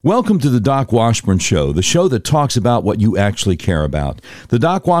Welcome to the Doc Washburn Show, the show that talks about what you actually care about. The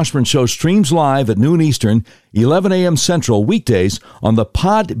Doc Washburn Show streams live at noon Eastern, 11 a.m. Central, weekdays on the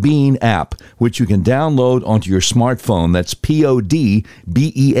Podbean app, which you can download onto your smartphone. That's Podbean,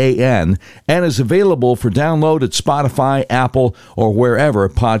 and is available for download at Spotify, Apple, or wherever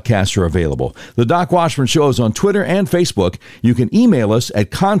podcasts are available. The Doc Washburn Show is on Twitter and Facebook. You can email us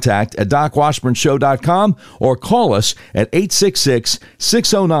at contact@docwashburnshow.com or call us at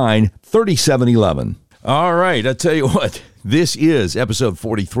 866-609-3711. All right, I tell you what, this is episode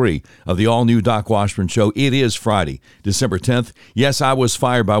 43 of the all-new Doc Washburn Show. It is Friday, December 10th. Yes, I was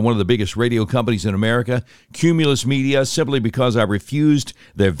fired by one of the biggest radio companies in America, Cumulus Media, simply because I refused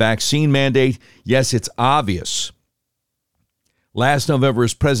their vaccine mandate. Yes, it's obvious. Last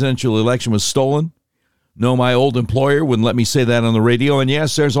November's presidential election was stolen. No, my old employer wouldn't let me say that on the radio. And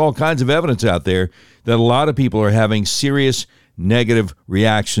yes, there's all kinds of evidence out there that a lot of people are having serious negative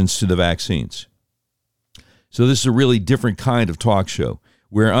reactions to the vaccines. So this is a really different kind of talk show.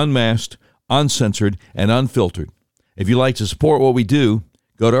 We're unmasked, uncensored, and unfiltered. If you'd like to support what we do,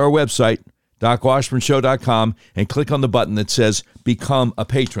 go to our website, docwashburnshow.com, and click on the button that says Become a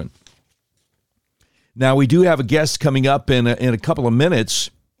Patron. Now, we do have a guest coming up in a couple of minutes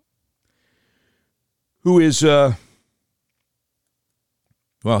who is, he's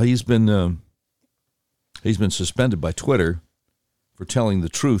been suspended by Twitter for telling the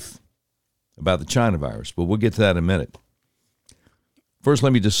truth about the China virus, but we'll get to that in a minute. First,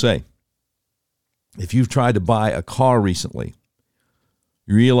 let me just say, if you've tried to buy a car recently,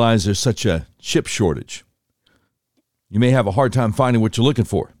 you realize there's such a chip shortage. You may have a hard time finding what you're looking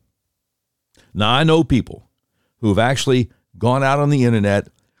for. Now, I know people who have actually gone out on the internet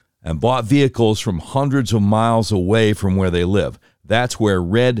and bought vehicles from hundreds of miles away from where they live. That's where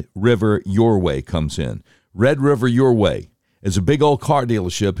Red River Your Way comes in. Red River Your Way is a big old car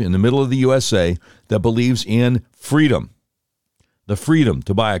dealership in the middle of the USA that believes in freedom. The freedom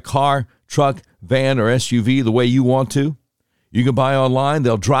to buy a car, truck, van, or SUV the way you want to. You can buy online,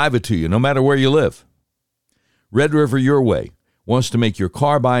 they'll drive it to you no matter where you live. Red River Your Way wants to make your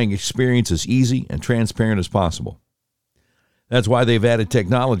car buying experience as easy and transparent as possible. That's why they've added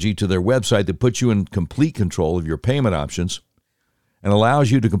technology to their website that puts you in complete control of your payment options and allows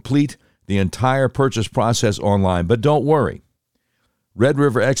you to complete the entire purchase process online. But don't worry. Red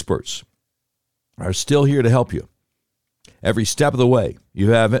River experts are still here to help you every step of the way.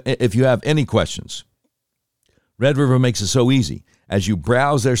 If you have any questions, Red River makes it so easy. As you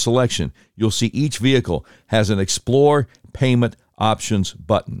browse their selection, you'll see each vehicle has an Explore Payment Options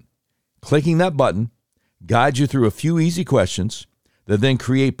button. Clicking that button guides you through a few easy questions that then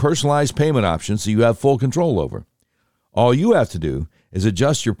create personalized payment options that you have full control over. All you have to do is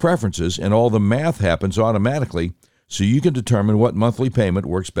adjust your preferences, and all the math happens automatically so you can determine what monthly payment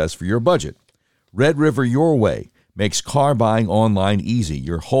works best for your budget. Red River Your Way makes car buying online easy.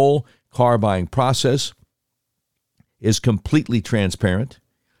 Your whole car buying process is completely transparent.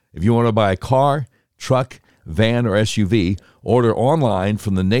 If you want to buy a car, truck, van, or SUV, order online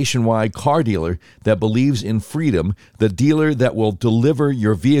from the nationwide car dealer that believes in freedom, the dealer that will deliver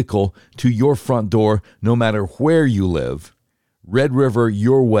your vehicle to your front door no matter where you live.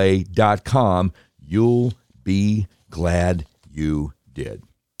 RedRiverYourWay.com. You'll be glad you did.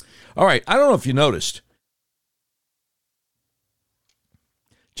 All right, I don't know if you noticed.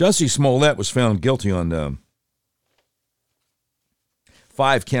 Jussie Smollett was found guilty on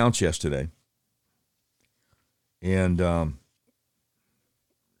 5 counts yesterday. And a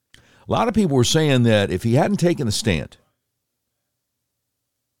lot of people were saying that if he hadn't taken the stand,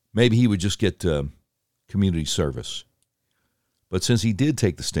 maybe he would just get community service. But since he did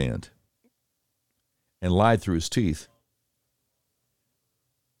take the stand and lied through his teeth,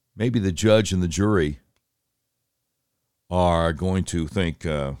 maybe the judge and the jury are going to think,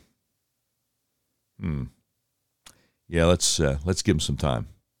 let's give him some time.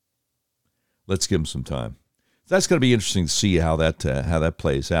 Let's give him some time. That's going to be interesting to see how that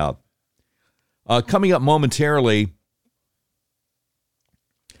plays out. Coming up momentarily,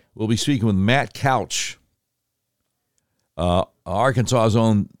 we'll be speaking with Matt Couch, Arkansas's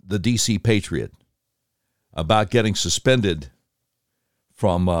own the D.C. Patriot, about getting suspended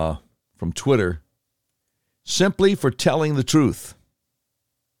from Twitter simply for telling the truth.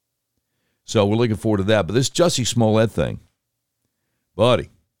 So we're looking forward to that. But this Jussie Smollett thing, buddy,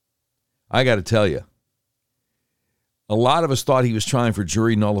 I got to tell you, a lot of us thought he was trying for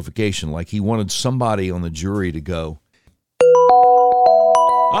jury nullification, like he wanted somebody on the jury to go,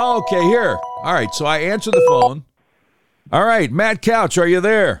 oh, okay, here. All right, so I answer the phone. All right, Matt Couch, are you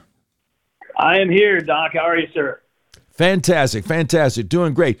there? I am here, Doc. How are you, sir? Fantastic.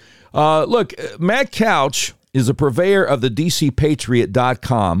 Doing great. Look, Matt Couch is a purveyor of the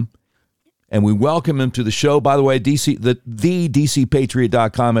DCPatriot.com, and we welcome him to the show. By the way, the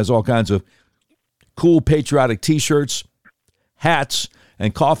DCPatriot.com has all kinds of cool patriotic T-shirts, hats,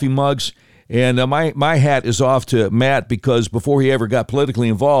 and coffee mugs. And my hat is off to Matt because before he ever got politically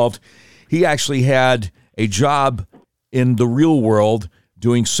involved, he actually had a job in the real world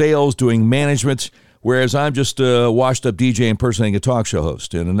doing sales, doing management, whereas I'm just a washed-up DJ impersonating a talk show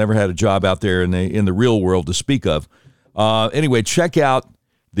host, and I never had a job out there in the real world to speak of. Anyway, check out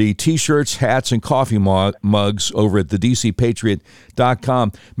the T-shirts, hats, and coffee mugs over at the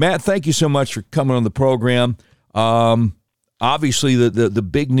DCPatriot.com. Matt, thank you so much for coming on the program. Obviously, the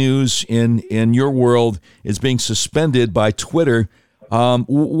big news in your world is being suspended by Twitter.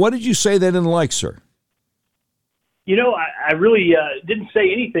 What did you say they didn't like, sir? I really didn't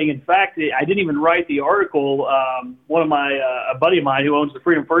say anything. In fact, I didn't even write the article. One of a buddy of mine who owns the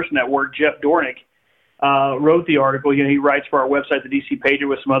Freedom First Network, Jeff Dornick, wrote the article. He writes for our website, the DC Patriot,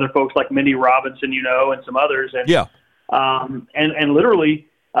 with some other folks like Mindy Robinson, and some others. And, yeah. And literally,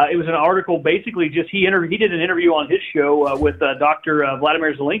 it was an article basically just he did an interview on his show with Dr.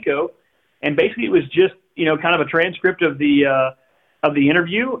 Vladimir Zelenko, and basically it was just kind of a transcript of the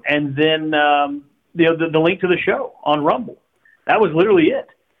interview, and then the link to the show on Rumble. That was literally it.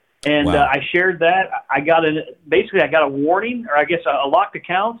 And wow. I shared that. I got a warning, or I guess a locked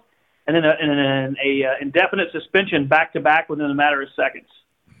account, and then an indefinite suspension back to back within a matter of seconds.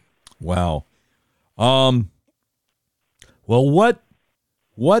 Wow. Well, what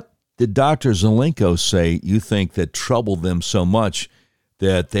did Dr. Zelenko say you think that troubled them so much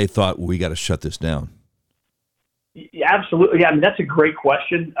that they thought, we got to shut this down? Yeah, absolutely. Yeah, that's a great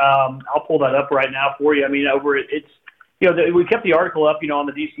question. I'll pull that up right now for you. We kept the article up, on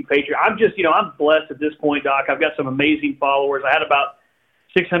the DC Patriot. I'm blessed at this point, Doc. I've got some amazing followers. I had about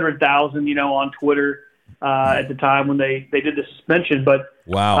 600,000, on Twitter at the time when they did the suspension. But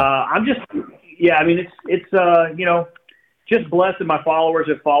wow, just blessed that my followers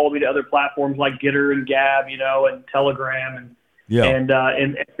have followed me to other platforms like Gitter and Gab, and Telegram and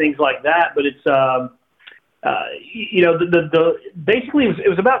things like that. But it's basically it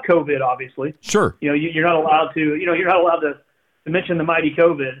was about COVID, obviously. Sure. You're not allowed to mention the mighty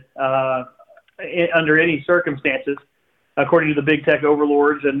COVID under any circumstances, according to the big tech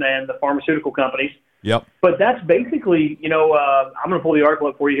overlords and the pharmaceutical companies. Yep. But that's basically, I'm going to pull the article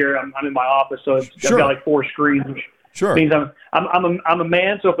up for you here. I'm in my office, so I've got like 4 screens. Which sure. means I'm a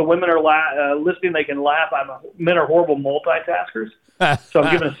man, so if the women are listening, they can laugh. Men are horrible multitaskers, so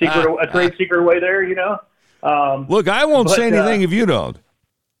I'm giving a trade secret away there. Look, I won't say anything if you don't.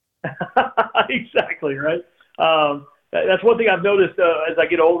 Exactly right. That's one thing I've noticed as I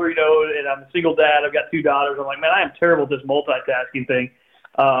get older. And I'm a single dad. I've got 2 daughters. I'm like, man, I am terrible at this multitasking thing.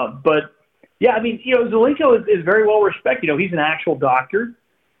 But yeah, Zelenko is very well respected. He's an actual doctor.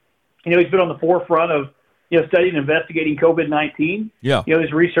 He's been on the forefront of studying and investigating COVID-19. Yeah.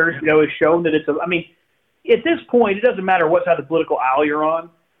 His research has shown that at this point, it doesn't matter what side of the political aisle you're on.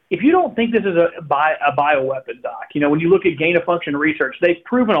 If you don't think this is a bioweapon, Doc, when you look at gain-of-function research, they've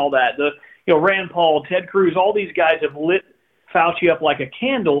proven all that. Rand Paul, Ted Cruz, all these guys have lit Fauci up like a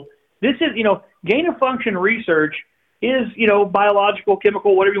candle. This is, gain-of-function research is, biological,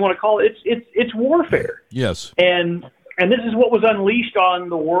 chemical, whatever you want to call it. It's warfare. Yes. And this is what was unleashed on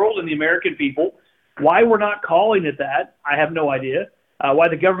the world and the American people. Why we're not calling it that, I have no idea. Why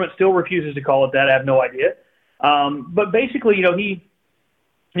the government still refuses to call it that, I have no idea. But basically,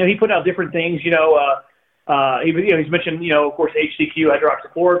 he put out different things. He's mentioned, of course, HCQ,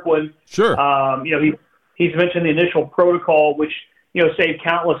 hydroxychloroquine. Sure. He's mentioned the initial protocol, which saved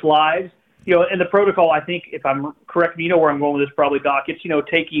countless lives. And the protocol, I think, if I'm correct, you know where I'm going with this, probably, Doc. It's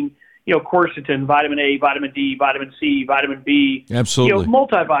taking quercetin, vitamin A, vitamin D, vitamin C, vitamin B. Absolutely.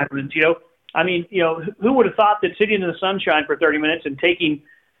 Multivitamins. Who would have thought that sitting in the sunshine for 30 minutes and taking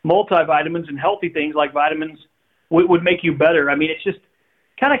multivitamins and healthy things like vitamins would make you better? It's just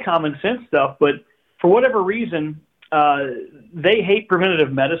kind of common sense stuff, but for whatever reason, they hate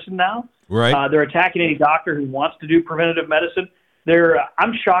preventative medicine now. Right. They're attacking any doctor who wants to do preventative medicine.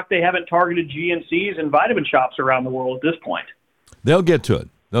 I'm shocked they haven't targeted GNCs and vitamin shops around the world at this point. They'll get to it.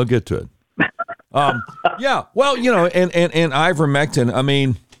 Yeah. Well, and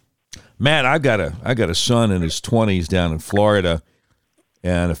ivermectin. Matt, I got a son in his 20s down in Florida,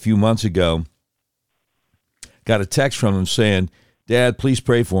 and a few months ago, got a text from him saying, "Dad, please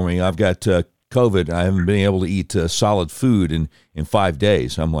pray for me. I've got COVID. I haven't been able to eat solid food in 5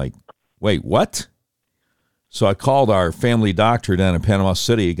 days." I'm like, wait, what? So I called our family doctor down in Panama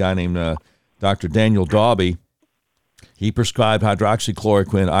City, a guy named Dr. Daniel Dauby, He prescribed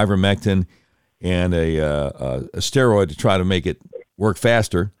hydroxychloroquine, ivermectin, and a steroid to try to make it work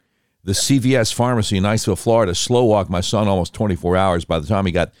faster. The CVS pharmacy in Niceville, Florida, slow walked my son almost 24 hours. By the time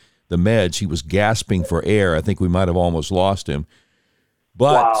he got the meds, he was gasping for air. I think we might have almost lost him.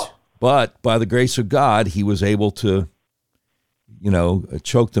 But by the grace of God, he was able to,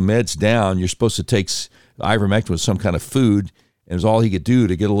 choke the meds down. You're supposed to take ivermectin with some kind of food, and it was all he could do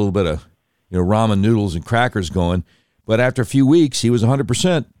to get a little bit of, ramen noodles and crackers going. But after a few weeks, he was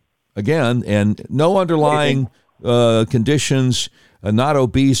 100% again, and no underlying conditions, not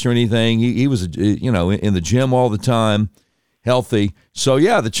obese or anything. He was, in the gym all the time, healthy. So,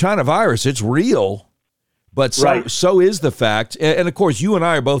 yeah, the China virus, it's real. But so is the fact, and of course, you and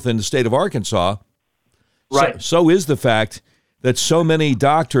I are both in the state of Arkansas. Right. So is the fact that so many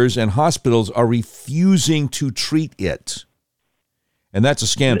doctors and hospitals are refusing to treat it. And that's a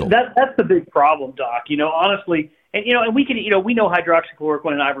scandal. That's the big problem, Doc. Honestly, and we can, we know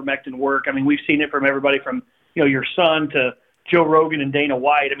hydroxychloroquine and ivermectin work. I mean, we've seen it from everybody from, your son to Joe Rogan and Dana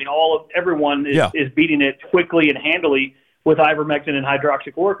White. I mean, everyone is beating it quickly and handily with ivermectin and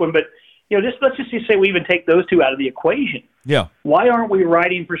hydroxychloroquine. But let's just say we even take those two out of the equation. Yeah. Why aren't we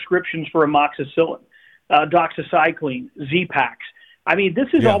writing prescriptions for amoxicillin, doxycycline, Z-Paks? I mean, this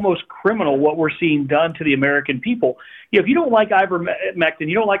is almost criminal what we're seeing done to the American people. If you don't like ivermectin,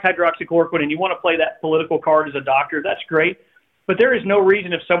 you don't like hydroxychloroquine, and you want to play that political card as a doctor, that's great. But there is no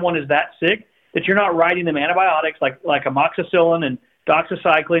reason if someone is that sick that you're not writing them antibiotics like amoxicillin and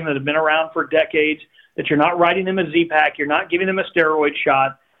doxycycline that have been around for decades, that you're not writing them a Z-Pak, you're not giving them a steroid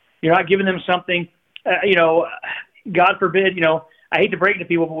shot, you're not giving them something, God forbid, I hate to break it to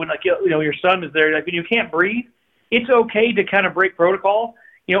people, but when your son is there, when you can't breathe, it's okay to kind of break protocol,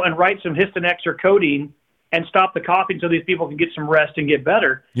 and write some Histonex or codeine and stop the coughing so these people can get some rest and get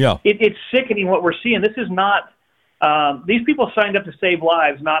better. Yeah. It's sickening what we're seeing. This is not, these people signed up to save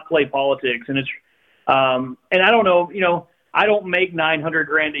lives, not play politics. And it's, and I don't know, I don't make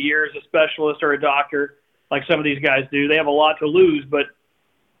 $900,000 a year as a specialist or a doctor like some of these guys do. They have a lot to lose, but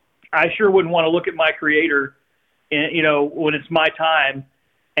I sure wouldn't want to look at my creator, when it's my time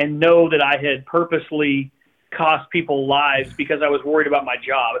and know that I had purposely cost people lives because I was worried about my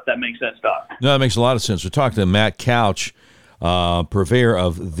job, if that makes sense, Doc. No, that makes a lot of sense. We're talking to Matt Couch, purveyor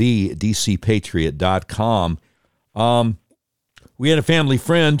of the DCPatriot.com. We had a family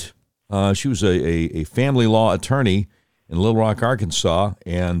friend. She was a family law attorney in Little Rock, Arkansas,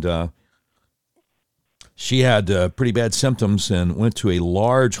 and she had pretty bad symptoms and went to a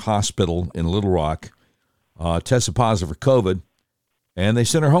large hospital in Little Rock, tested positive for COVID, and they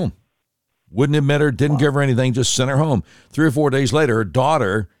sent her home. Wouldn't admit her, didn't give her anything, just sent her home. 3 or 4 days later, her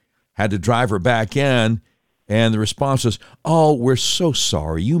daughter had to drive her back in, and the response was, "Oh, we're so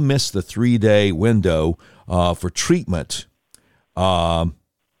sorry. You missed the 3-day window for treatment for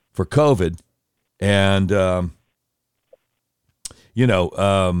COVID." And,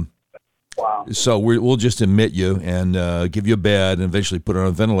 so we'll just admit you and give you a bed and eventually put her on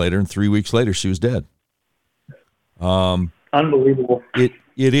a ventilator, and 3 weeks later, she was dead. Unbelievable.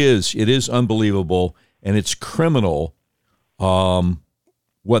 It is unbelievable, and it's criminal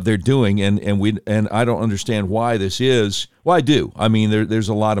what they're doing, and I don't understand why this is. Well, I do. I mean, there's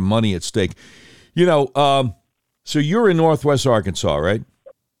a lot of money at stake. So you're in Northwest Arkansas, right?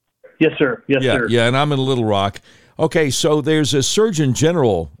 Yes, sir. Yes, sir. Yeah, and I'm in Little Rock. Okay, so there's a Surgeon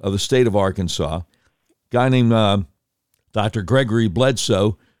General of the state of Arkansas, guy named Dr. Gregory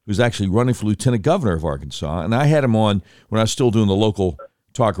Bledsoe, who's actually running for lieutenant governor of Arkansas, and I had him on when I was still doing the local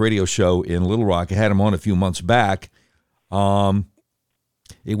talk radio show in Little Rock. I had him on a few months back.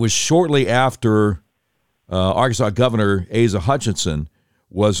 It was shortly after Arkansas Governor Asa Hutchinson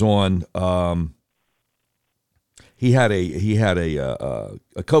was on. He had a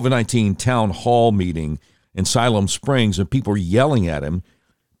COVID-19 town hall meeting in Siloam Springs, and people were yelling at him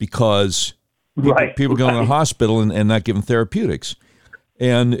because people going to the hospital and not giving therapeutics.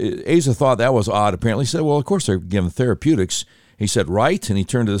 And Asa thought that was odd, apparently. He said, well, of course they're giving therapeutics. He said, right? And he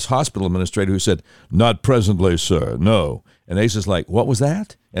turned to this hospital administrator who said, not presently, sir, no. And Asa's like, what was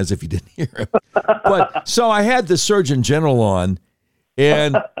that? As if he didn't hear him. But so I had the Surgeon General on,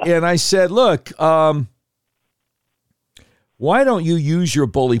 and I said, look, why don't you use your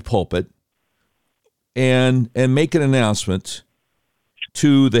bully pulpit and make an announcement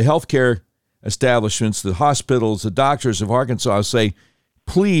to the healthcare establishments, the hospitals, the doctors of Arkansas, say,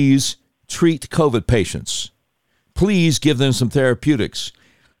 please treat COVID patients. Please give them some therapeutics.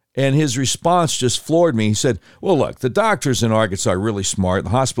 And his response just floored me. He said, well, look, the doctors in Arkansas are really smart. The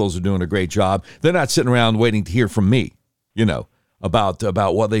hospitals are doing a great job. They're not sitting around waiting to hear from me, about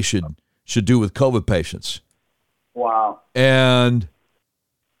what they should do with COVID patients. Wow. And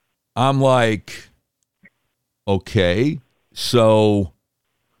I'm like, okay, so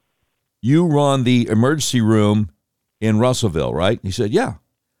you run the emergency room in Russellville, right? He said, yeah.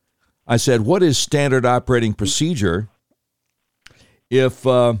 I said, what is standard operating procedure if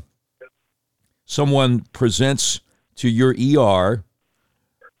someone presents to your ER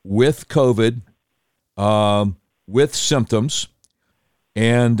with COVID, with symptoms,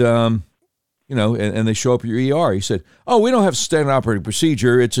 and and they show up at your ER? He said, oh, we don't have standard operating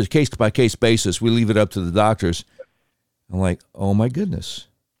procedure. It's a case-by-case basis. We leave it up to the doctors. I'm like, oh, my goodness.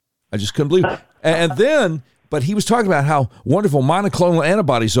 I just couldn't believe it. And then, but he was talking about how wonderful monoclonal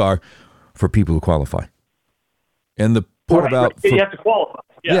antibodies are for people who qualify. And the part about... you have to qualify.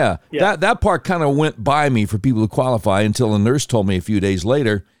 Yeah. That part kind of went by me for people who qualify until a nurse told me a few days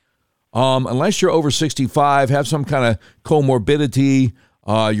later, unless you're over 65, have some kind of comorbidity,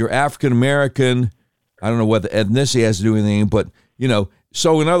 you're African American, I don't know what the ethnicity has to do with anything, but,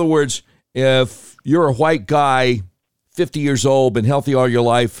 so in other words, if you're a white guy, 50 years old, been healthy all your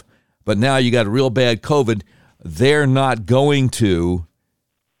life, but now you got a real bad COVID, they're not going to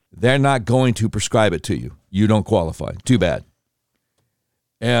prescribe it to you. You don't qualify. Too bad.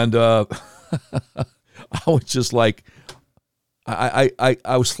 And I was just like,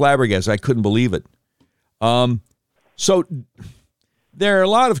 I was flabbergasted. I couldn't believe it. So there are a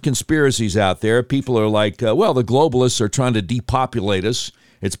lot of conspiracies out there. People are like, the globalists are trying to depopulate us.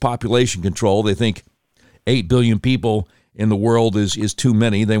 It's population control. They think 8 billion people in the world is too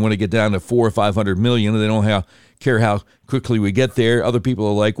many. They want to get down to 400 or 500 million, and they don't care how quickly we get there. Other people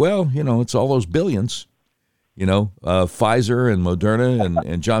are like, it's all those billions. Pfizer and Moderna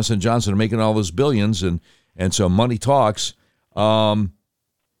and Johnson & Johnson are making all those billions, and so money talks.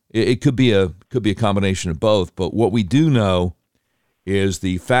 It could be a combination of both. But what we do know is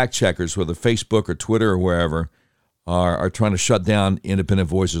the fact checkers, whether Facebook or Twitter or wherever, are trying to shut down independent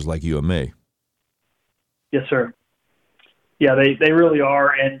voices like you and me. Yes, sir. Yeah, they really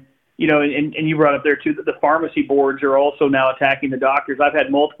are. And, and you brought up there, too, that the pharmacy boards are also now attacking the doctors. I've had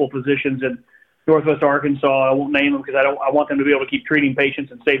multiple physicians in Northwest Arkansas. I won't name them because I want them to be able to keep treating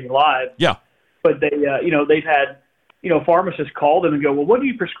patients and saving lives. Yeah. But they've had, pharmacists call them and go, well, what are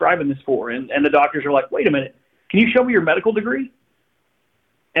you prescribing this for? And the doctors are like, wait a minute, can you show me your medical degree?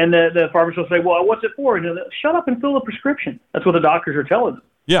 And the pharmacist will say, well, what's it for? And they'll shut up and fill a prescription. That's what the doctors are telling them.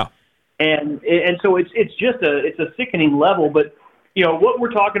 Yeah. And so it's just a sickening level. But, what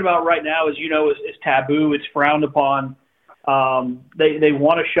we're talking about right now is taboo. It's frowned upon. They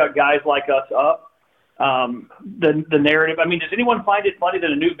want to shut guys like us up. The narrative. I mean, does anyone find it funny that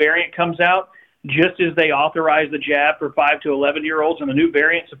a new variant comes out just as they authorize the jab for 5 to 11-year-olds, and the new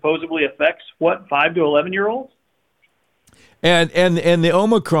variant supposedly affects 5 to 11-year-olds? And the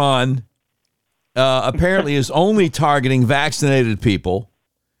Omicron apparently is only targeting vaccinated people.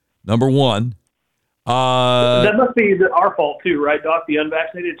 Number one. That must be our fault too, right, Doc? The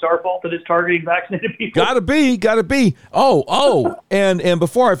unvaccinated, it's our fault that it's targeting vaccinated people. Gotta be. Oh, and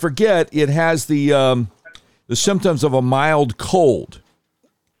before I forget, it has the symptoms of a mild cold.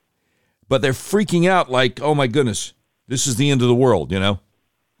 But they're freaking out like, oh my goodness, this is the end of the world,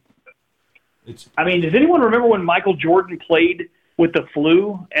 does anyone remember when Michael Jordan played with the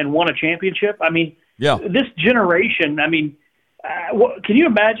flu and won a championship? I mean, yeah. This generation, can you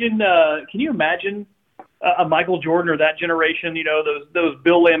imagine a Michael Jordan or that generation, those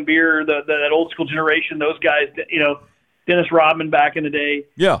Bill Laimbeer, that old school generation, those guys, Dennis Rodman back in the day.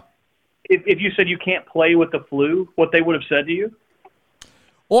 Yeah. If you said you can't play with the flu, what they would have said to you?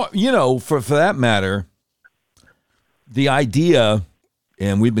 Or, for that matter, the idea,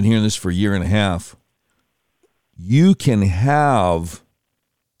 and we've been hearing this for a year and a half, you can have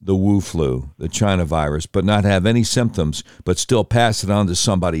the Wu flu, the China virus, but not have any symptoms, but still pass it on to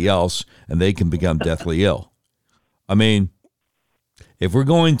somebody else, and they can become deathly ill. I mean, if we're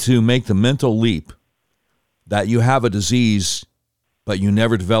going to make the mental leap that you have a disease, but you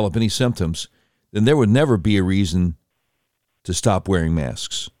never develop any symptoms, then there would never be a reason to stop wearing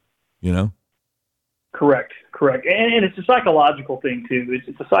masks, Correct. And it's a psychological thing, too.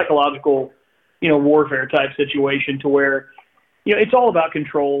 It's a psychological, warfare type situation to where, it's all about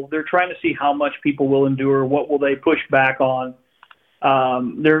control. They're trying to see how much people will endure, what will they push back on.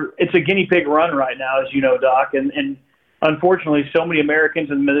 It's a guinea pig run right now, as you know, Doc, and unfortunately, so many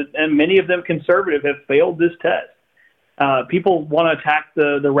Americans and many of them conservative have failed this test. People want to attack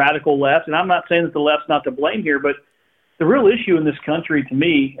the radical left, and I'm not saying that the left's not to blame here, but the real issue in this country, to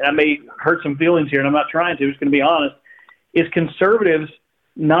me, and I may hurt some feelings here, and I'm not trying to, just going to be honest, is conservatives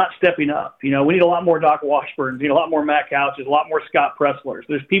not stepping up. We need a lot more Doc Washburns, a lot more Matt Couches, a lot more Scott Presslers.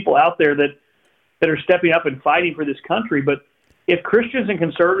 There's people out there that that are stepping up and fighting for this country. But if Christians and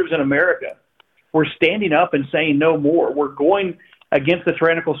conservatives in America were standing up and saying no more, we're going against the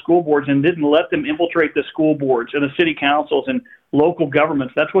tyrannical school boards and didn't let them infiltrate the school boards and the city councils and local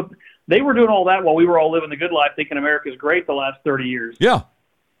governments. That's what they were doing, all that while we were all living the good life thinking America's great the last 30 years. Yeah.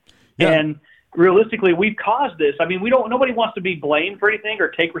 And realistically, we've caused this. I mean, nobody wants to be blamed for anything or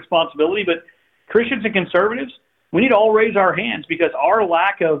take responsibility, but Christians and conservatives, we need to all raise our hands because our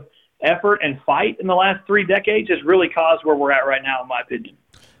lack of effort and fight in the last 3 decades has really caused where we're at right now, in my opinion.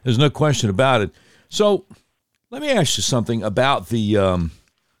 There's no question about it. So let me ask you something about the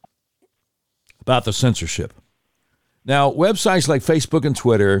censorship. Now, websites like Facebook and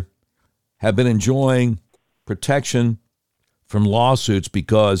Twitter have been enjoying protection from lawsuits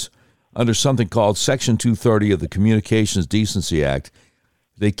because under something called Section 230 of the Communications Decency Act,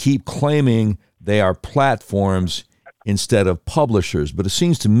 they keep claiming they are platforms instead of publishers. But it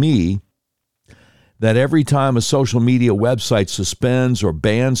seems to me that every time a social media website suspends or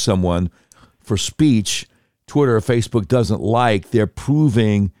bans someone for speech Twitter or Facebook doesn't like, they're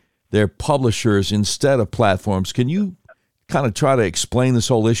proving they're publishers instead of platforms. Can you kind of try to explain this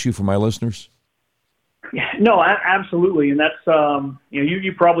whole issue for my listeners? No, absolutely. And that's,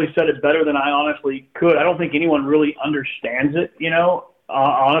 you probably said it better than I honestly could. I don't think anyone really understands it,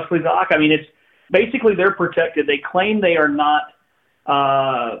 honestly, Doc. I mean, it's basically they're protected. They claim they are not,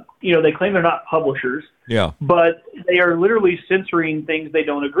 they claim they're not publishers. Yeah. But they are literally censoring things they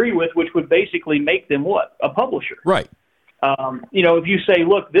don't agree with, which would basically make them what? A publisher. Right. If you say,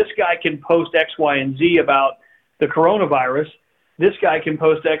 look, this guy can post X, Y, and Z about the coronavirus, this guy can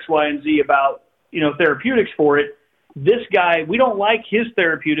post X, Y, and Z about, therapeutics for it. This guy, we don't like his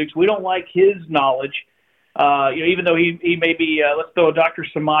therapeutics. We don't like his knowledge. Even though he may be, let's throw Dr.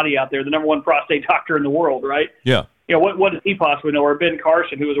 Samadi out there, the number one prostate doctor in the world, right? Yeah. What does he possibly know? Or Ben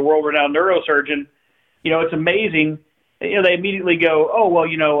Carson, who was a world-renowned neurosurgeon. It's amazing. They immediately go, oh, well,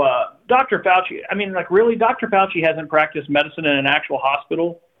 Dr. Fauci. I mean, like, really? Dr. Fauci hasn't practiced medicine in an actual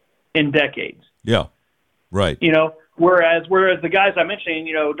hospital in decades. Yeah, right. Whereas the guys I'm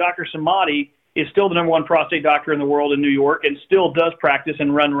mentioning, Dr. Samadi is still the number one prostate doctor in the world in New York and still does practice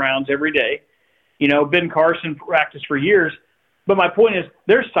and run rounds every day. Ben Carson practiced for years. But my point is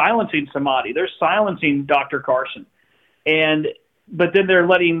they're silencing Samadi. They're silencing Dr. Carson. But then they're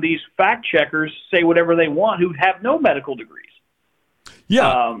letting these fact checkers say whatever they want who have no medical degrees.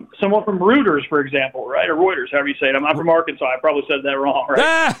 Yeah. Someone from Reuters, for example, right? Or Reuters, however you say it. I'm from Arkansas. I probably said that wrong, right?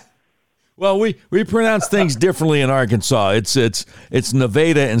 Ah! Well, we pronounce things differently in Arkansas. It's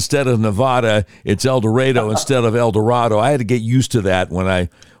Nevada instead of Nevada. It's El Dorado instead of El Dorado. I had to get used to that when I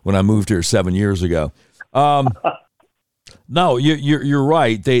moved here 7 years ago. No, you're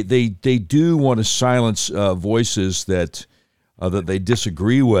right. They do want to silence voices that they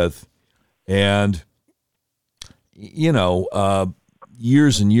disagree with, and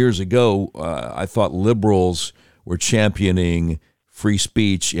years and years ago, I thought liberals were championing free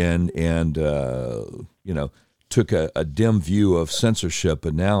speech and took a dim view of censorship,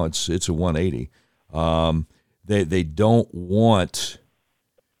 but now it's a 180. They don't want.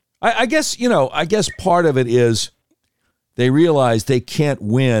 I guess part of it is they realize they can't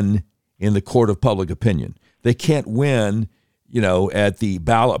win in the court of public opinion. They can't win, at the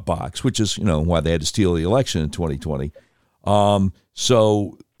ballot box, which is, why they had to steal the election in 2020.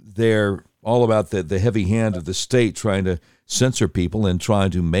 So they're all about the heavy hand of the state trying to censor people and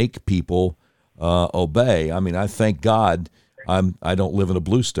trying to make people obey. I mean, I thank God I don't live in a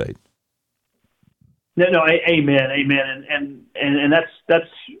blue state. No, amen. And that's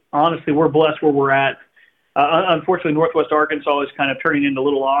honestly, we're blessed where we're at. Unfortunately, Northwest Arkansas is kind of turning into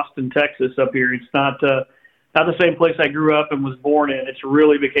little Austin, Texas up here. It's not the same place I grew up and was born in. It's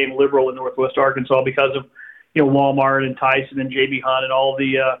really became liberal in Northwest Arkansas because of, Walmart and Tyson and J.B. Hunt and all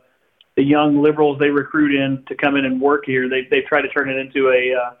the young liberals they recruit in to come in and work here. They've tried to turn it into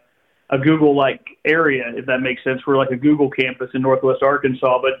a Google-like area, if that makes sense. We're like a Google campus in Northwest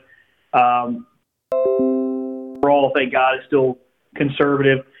Arkansas, but overall, thank God, is still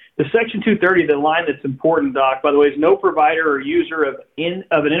conservative. The Section 230, the line that's important, Doc, by the way, is no provider or user of an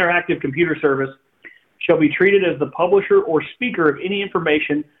interactive computer service shall be treated as the publisher or speaker of any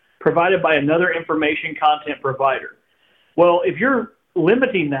information provided by another information content provider. Well, if you're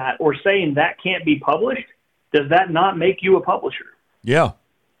limiting that or saying that can't be published, does that not make you a publisher? Yeah.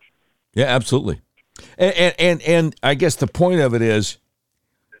 Yeah, absolutely. And I guess the point of it is,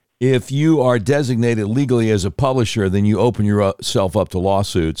 if you are designated legally as a publisher, then you open yourself up to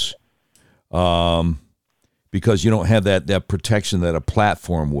lawsuits because you don't have that protection that a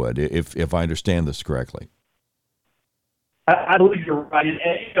platform would, if I understand this correctly. I believe you're right.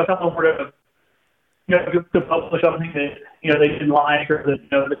 And someone were to to publish something that they didn't like, or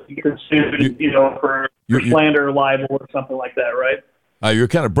that you get sued, for slander or libel or something like that, right? You're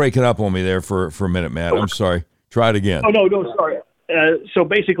kind of breaking up on me there for a minute, Matt. I'm sorry. Try it again. Oh no, sorry. So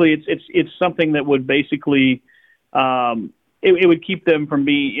basically, it's something that would basically it would keep them from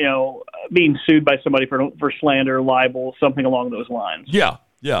being sued by somebody for slander, libel, something along those lines. Yeah.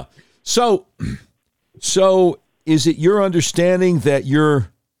 So is it your understanding that you're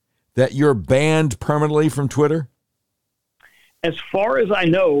banned permanently from Twitter? As far as I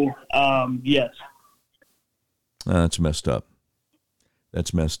know, yes. That's messed up.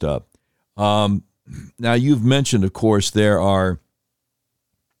 Now, you've mentioned, of course, there are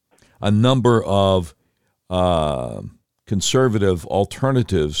a number of conservative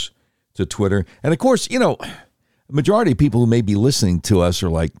alternatives to Twitter. And, of course, a majority of people who may be listening to us are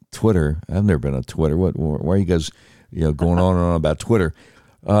like, Twitter? I've never been on Twitter. Why are you guys going on and on about Twitter?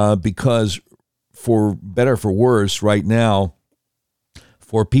 Because for better or for worse, right now,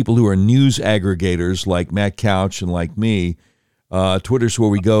 for people who are news aggregators like Matt Couch and like me, Twitter's where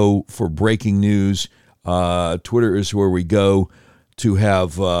we go for breaking news. Twitter is where we go to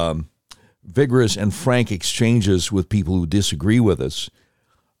have vigorous and frank exchanges with people who disagree with us.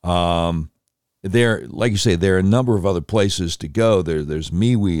 There, like you say, there are a number of other places to go. There's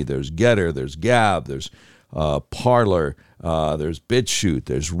MeWe, there's Getter, there's Gab, there's Parler, there's BitChute,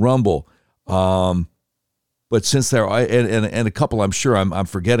 there's Rumble. But since there are, and a couple, I'm sure I'm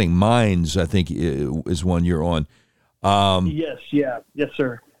forgetting, Minds, I think is one you're on. Yes,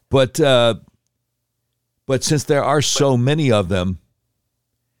 sir. But since there are so many of them,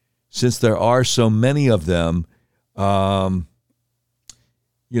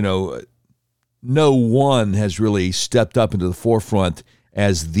 no one has really stepped up into the forefront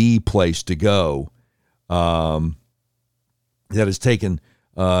as the place to go that has taken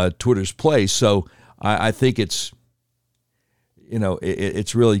Twitter's place. So I think it's,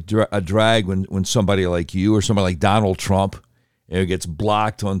 it's really a drag when somebody like you or somebody like Donald Trump gets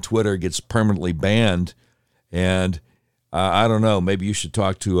blocked on Twitter, gets permanently banned. And I don't know, maybe you should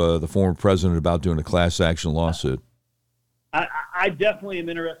talk to the former president about doing a class action lawsuit. I definitely am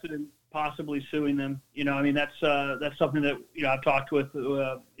interested in possibly suing them. That's something that, I've talked with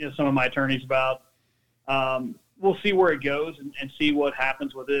some of my attorneys about. We'll see where it goes and see what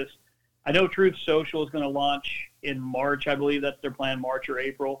happens with this. I know Truth Social is going to launch in March. I believe that's their plan, March or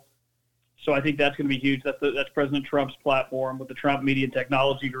April. So I think that's going to be huge. That's President Trump's platform with the Trump Media and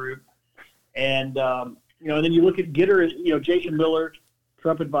Technology Group. And, and then you look at Getter, Jason Miller,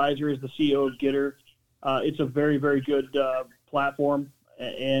 Trump advisor, is the CEO of Getter. It's a very, very good platform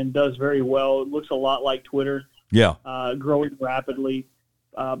and does very well. It looks a lot like Twitter. Yeah. Growing rapidly.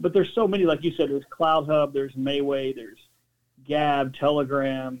 But there's so many, like you said, there's CloudHub, there's Mayway, there's Gab,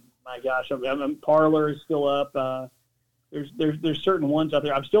 Telegram. My gosh, Parler is still up. There's certain ones out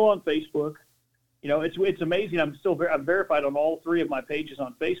there. I'm still on Facebook. It's amazing. I'm verified on all three of my pages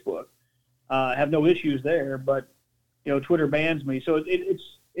on Facebook. I have no issues there, but Twitter bans me. So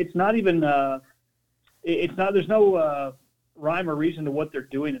it's not even there's no rhyme or reason to what they're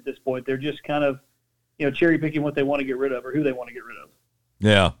doing at this point. They're just kind of cherry picking what they want to get rid of or who they want to get rid of.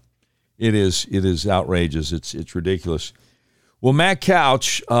 Yeah, it is. It is outrageous. It's ridiculous. Well, Matt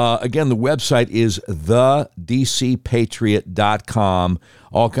Couch, again, the website is thedcpatriot.com.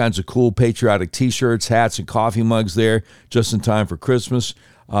 All kinds of cool patriotic T-shirts, hats, and coffee mugs there, just in time for Christmas.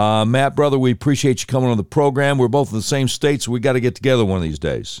 Matt, brother, we appreciate you coming on the program. We're both in the same state, so we got to get together one of these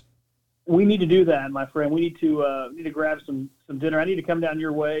days. We need to do that, my friend. We need to grab some dinner. I need to come down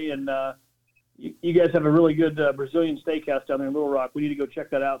your way, and you guys have a really good Brazilian steakhouse down there in Little Rock. We need to go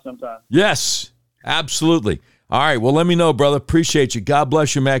check that out sometime. Yes, absolutely. All right, well, let me know, brother. Appreciate you. God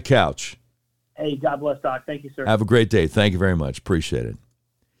bless you, Matt Couch. Hey, God bless, Doc. Thank you, sir. Have a great day. Thank you very much. Appreciate it.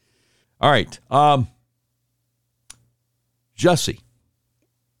 All right. Jussie.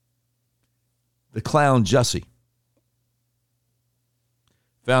 The clown Jussie.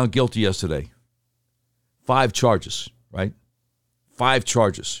 Found guilty yesterday. 5 charges, right? 5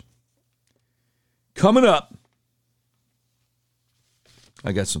 charges. Coming up,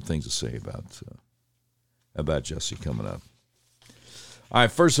 I got some things to say about Jussie coming up. All right,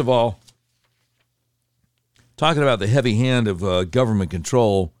 first of all, talking about the heavy hand of government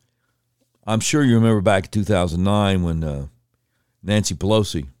control, I'm sure you remember back in 2009 when Nancy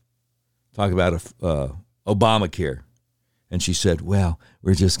Pelosi talked about Obamacare, and she said, well,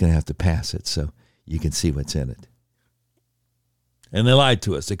 we're just going to have to pass it so you can see what's in it. And they lied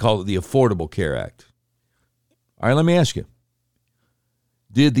to us. They called it the Affordable Care Act. All right, let me ask you.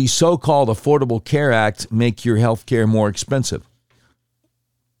 Did the so-called Affordable Care Act make your health care more expensive?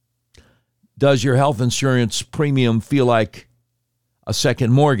 Does your health insurance premium feel like a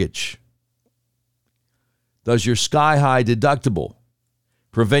second mortgage? Does your sky-high deductible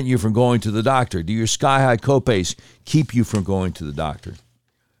prevent you from going to the doctor? Do your sky-high copays keep you from going to the doctor?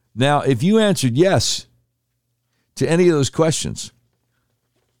 Now, if you answered yes to any of those questions,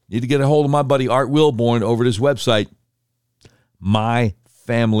 you need to get a hold of my buddy Art Wilborn over at his website,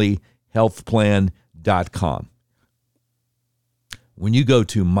 myfamilyhealthplan.com. When you go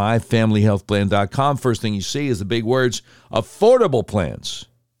to myfamilyhealthplan.com, first thing you see is the big words, affordable plans.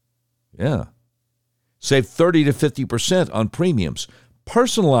 Yeah. Save 30 to 50% on premiums,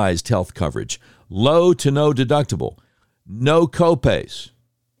 personalized health coverage, low to no deductible, no copays.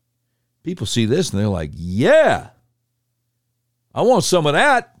 People see this and they're like, yeah, I want some of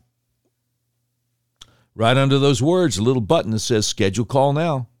that. Right under those words, a little button that says schedule call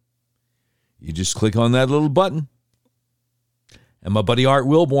now. You just click on that little button, and my buddy Art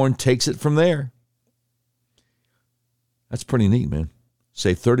Wilborn takes it from there. That's pretty neat, man.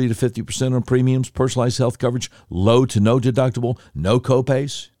 Save 30 to 50% on premiums, personalized health coverage, low to no deductible, no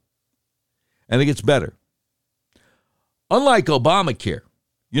copays. And it gets better. Unlike Obamacare,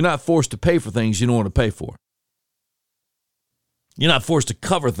 you're not forced to pay for things you don't want to pay for. You're not forced to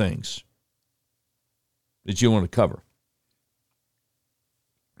cover things that you want to cover.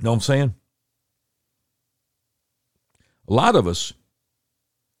 You know what I'm saying? A lot of us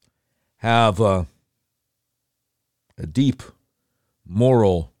have a deep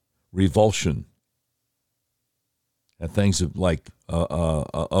moral revulsion at things like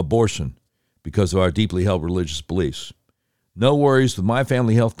abortion because of our deeply held religious beliefs. No worries, with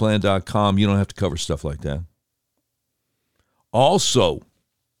myfamilyhealthplan.com, you don't have to cover stuff like that. Also,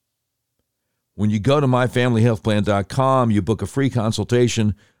 when you go to myfamilyhealthplan.com, you book a free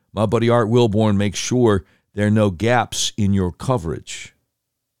consultation. My buddy Art Wilborn makes sure there are no gaps in your coverage.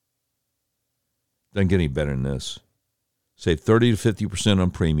 Doesn't get any better than this. Save 30 to 50%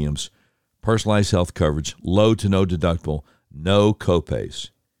 on premiums, personalized health coverage, low to no deductible, no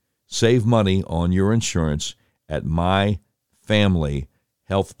copays. Save money on your insurance at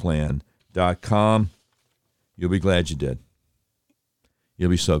myfamilyhealthplan.com. You'll be glad you did.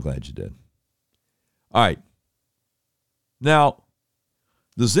 You'll be so glad you did. All right. Now,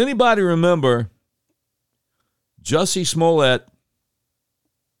 does anybody remember Jussie Smollett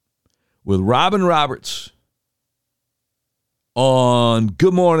with Robin Roberts on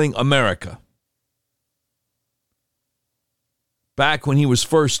Good Morning America? Back when he was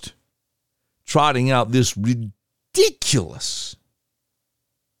first trotting out this ridiculous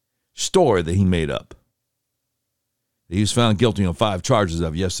story that he made up. He was found guilty on 5 charges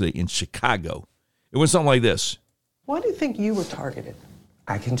of yesterday in Chicago. It went something like this. Why do you think you were targeted?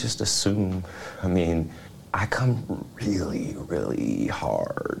 I can just assume, I come really, really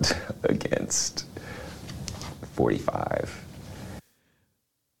hard against 45.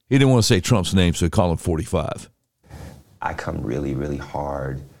 He didn't want to say Trump's name, so he called him 45. I come really, really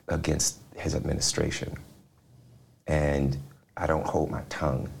hard against his administration. And I don't hold my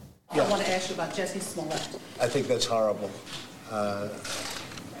tongue. I want to ask you about Jussie Smollett. I think that's horrible.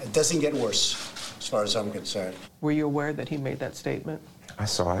 It doesn't get worse, as far as I'm concerned. Were you aware that he made that statement? I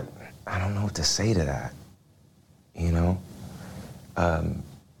saw it. I don't know what to say to that.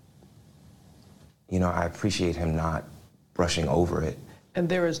 I appreciate him not brushing over it. And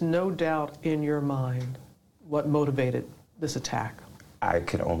there is no doubt in your mind what motivated this attack. I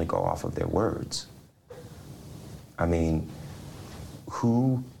could only go off of their words.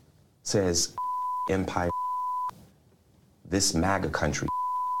 Who says empire, this MAGA country,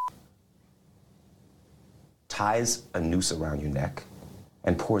 ties a noose around your neck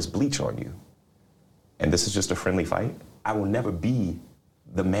and pours bleach on you? And this is just a friendly fight? I will never be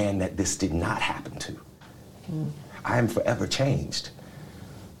the man that this did not happen to. I am forever changed.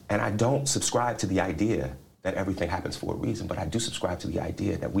 And I don't subscribe to the idea that everything happens for a reason, but I do subscribe to the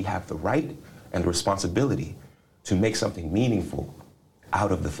idea that we have the right and the responsibility to make something meaningful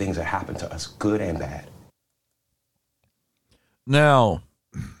out of the things that happen to us, good and bad. Now,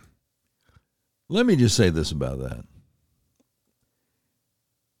 let me just say this about that.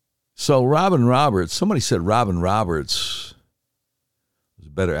 So Robin Roberts, somebody said Robin Roberts was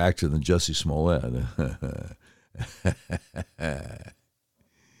a better actor than Jussie Smollett.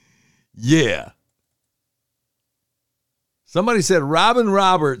 Yeah. Somebody said Robin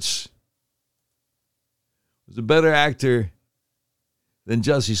Roberts was a better actor than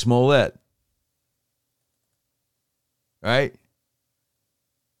Jussie Smollett. Right?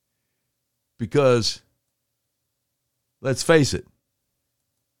 Because, let's face it,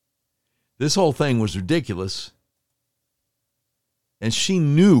 this whole thing was ridiculous. And she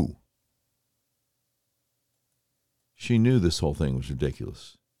knew She knew this whole thing was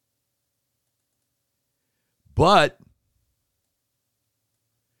ridiculous. But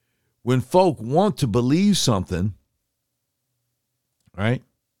when folk want to believe something, right,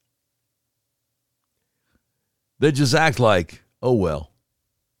 they just act like, oh, well.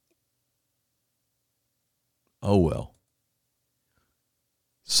 Oh, well.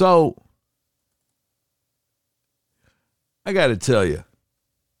 So, I got to tell you,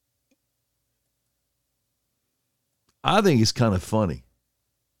 I think it's kind of funny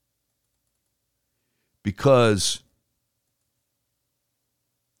because,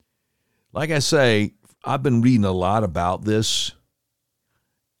 like I say, I've been reading a lot about this,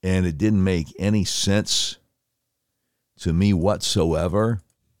 and it didn't make any sense to me whatsoever,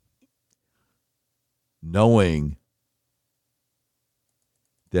 knowing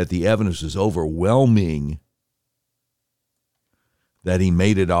that the evidence is overwhelming that he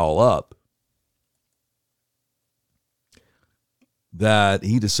made it all up, that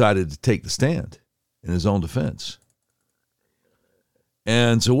he decided to take the stand in his own defense.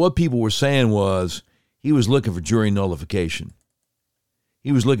 And so what people were saying was he was looking for jury nullification.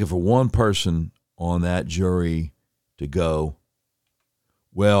 He was looking for one person on that jury to go,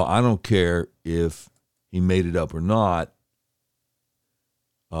 well, I don't care if he made it up or not,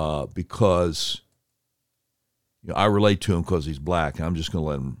 because I relate to him because he's black, and I'm just going to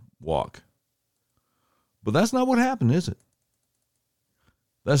let him walk. But that's not what happened, is it?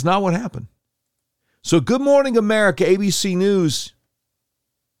 That's not what happened. So Good Morning America, ABC News,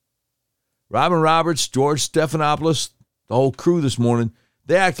 Robin Roberts, George Stephanopoulos, the whole crew this morning,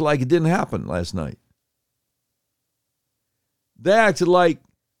 they acted like it didn't happen last night. They acted like,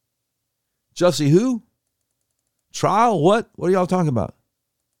 Jussie who? Trial? What? What are y'all talking about?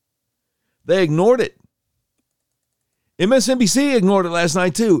 They ignored it. MSNBC ignored it last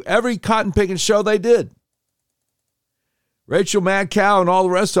night too. Every cotton picking show they did. Rachel Madcow and all the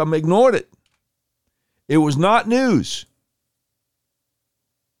rest of them ignored it. It was not news.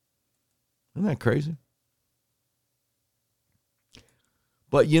 Isn't that crazy?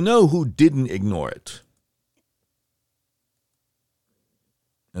 But you know who didn't ignore it?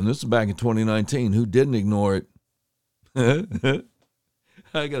 And this is back in 2019. Who didn't ignore it?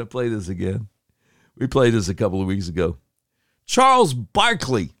 I got to play this again. We played this a couple of weeks ago. Charles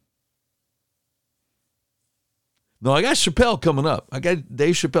Barkley. No, I got Chappelle coming up. I got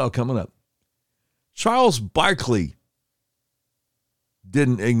Dave Chappelle coming up. Charles Barkley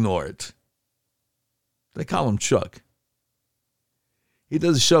didn't ignore it. They call him Chuck. He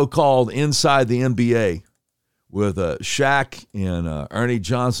does a show called Inside the NBA with Shaq and Ernie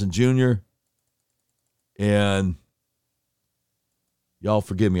Johnson Jr. And y'all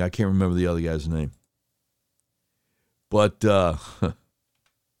forgive me, I can't remember the other guy's name. But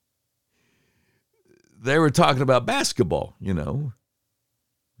they were talking about basketball, you know,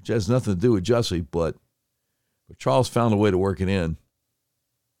 which has nothing to do with Jussie, but Charles found a way to work it in.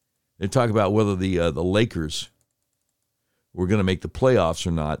 They talk about whether the Lakers were going to make the playoffs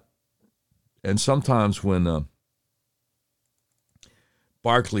or not. And sometimes when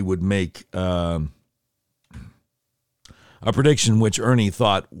Barkley would make a prediction which Ernie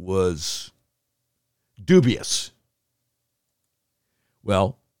thought was dubious,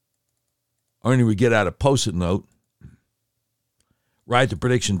 well, Ernie would get out a Post-it note, write the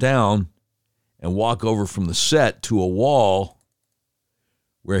prediction down, and walk over from the set to a wall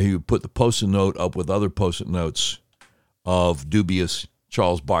where he would put the Post-it note up with other Post-it notes of dubious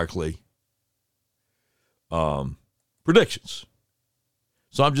Charles Barkley predictions.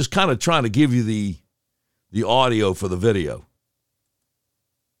 So I'm just kind of trying to give you the audio for the video,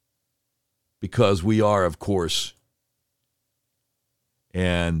 because we are, of course,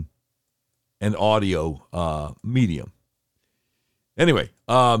 an audio medium. Anyway,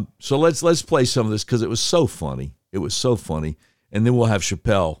 so let's play some of this because it was so funny. It was so funny. And then we'll have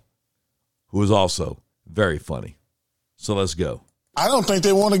Chappelle, who is also very funny. So let's go. I don't think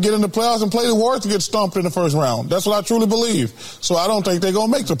they want to get in the playoffs and play the Warriors to get stomped in the first round. That's what I truly believe. So I don't think they're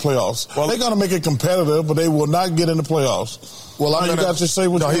going to make the playoffs. Well, they're going to make it competitive, but they will not get in the playoffs. Well, you got to say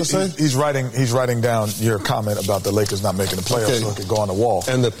what you want to say? He's writing down your comment about the Lakers not making the playoffs so it could go on the wall.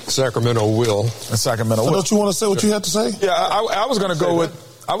 And the Sacramento will. Don't you want to say what you have to say? Yeah, I was going to go with...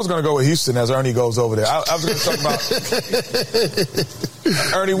 I was going to go with Houston as Ernie goes over there. I was going to talk about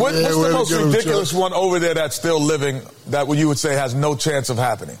Ernie. What's the most ridiculous one over there that's still living that you would say has no chance of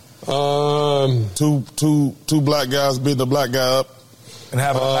happening? Two black guys beating the black guy up and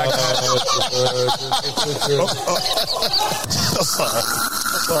having a black guy.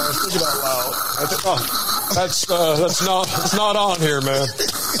 Sorry, speak it out loud. That's not on here, man.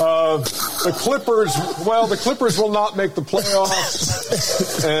 The Clippers will not make the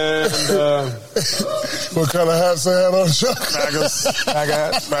playoffs. And what kind of hats they had on, Chuck?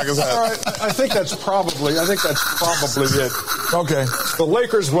 Magas hat. All right, I think that's probably it. Okay. The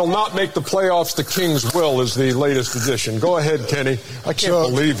Lakers will not make the playoffs. The Kings will is the latest edition. Go ahead, Kenny. I can't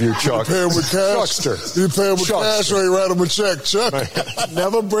believe you, Chuck. You pay him with cash? Chuckster. You pay him with cash or you write him a check, Chuck?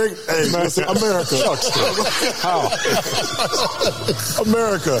 Never break. Hey, listen, America. Chuckster. How?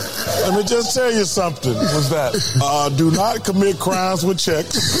 America. Let me just tell you something. What's that? Do not commit crimes with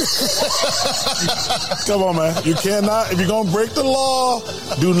checks. Come on, man. You cannot. If you're going to break the law,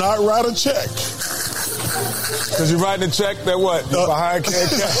 do not write a check. Because you're writing a check that what? You're behind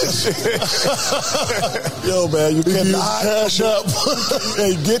cash. Yo, man, you cannot cash up.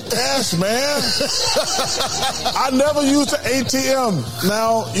 Hey, get cash, man. I never used an ATM.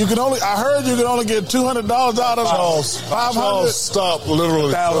 Now, I heard you can only get $200 out of it. $500. Stop,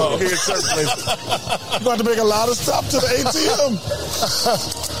 literally. You're going to make a lot of stop to the ATM.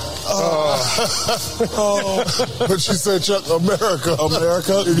 But she said, Chuck, America,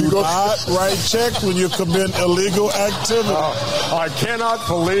 if you do not write checks when you commit illegal activity. I cannot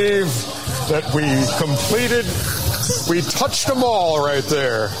believe that we touched them all right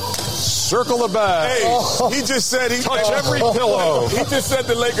there. Circle the bag. Hey, he just said touch every pillow. He just said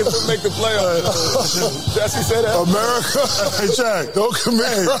the Lakers would make the playoffs. Jesse said that. America. Hey, Jack, don't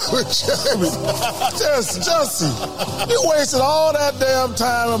commit with Jesse, you wasted all that damn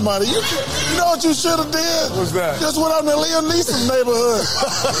time and money. You know what you should have did? What's that? Just went out in the Liam Neeson neighborhood.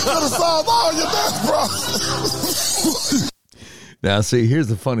 Could have solved all your damn problems. Now, see, here's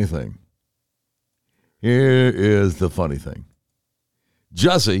the funny thing. Here is the funny thing.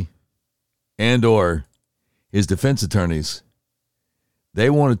 Jussie and or his defense attorneys, they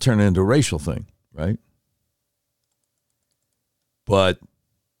want to turn it into a racial thing, right? But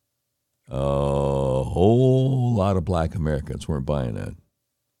a whole lot of black Americans weren't buying that,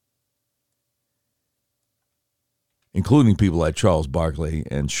 including people like Charles Barkley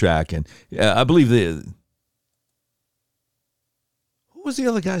and Shaq. And I believe who was the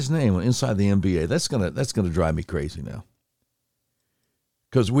other guy's name inside the NBA? That's gonna drive me crazy now.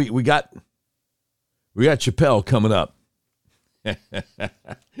 Because we got Chappelle coming up.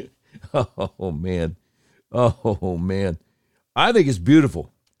 Oh man. I think it's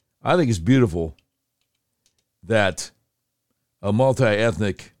beautiful. That a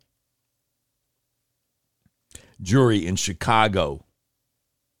multi-ethnic jury in Chicago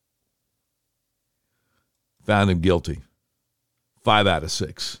found him guilty. 5 out of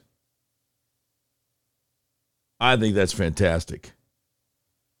 6. I think that's fantastic.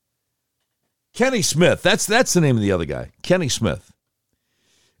 Kenny Smith. That's the name of the other guy. Kenny Smith.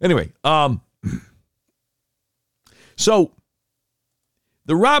 Anyway, so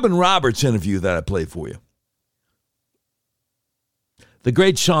the Robin Roberts interview that I played for you. The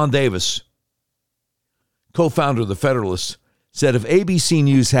great Sean Davis, co-founder of the Federalist, said if ABC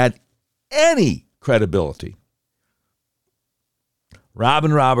News had any credibility,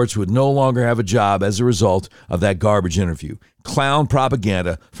 Robin Roberts would no longer have a job as a result of that garbage interview. Clown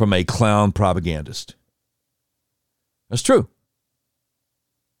propaganda from a clown propagandist. That's true.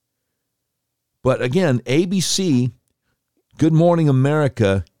 But again, ABC, Good Morning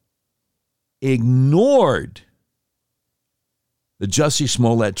America, ignored the Jussie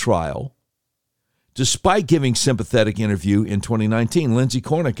Smollett trial, despite giving sympathetic interview in 2019. Lindsay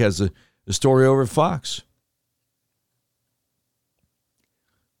Cornick has the story over at Fox.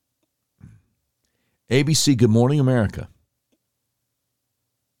 ABC, Good Morning America,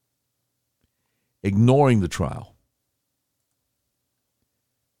 ignoring the trial.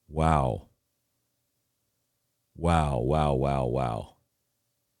 Wow.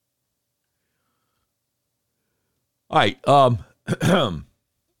 All right.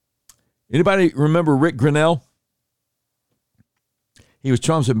 Anybody remember Rick Grinnell? He was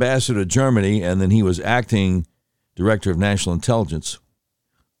Trump's ambassador to Germany, and then he was acting director of national intelligence.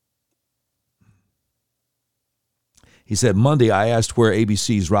 He said, Monday, I asked where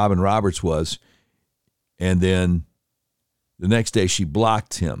ABC's Robin Roberts was, and then the next day she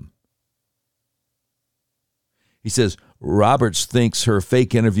blocked him. He says, Roberts thinks her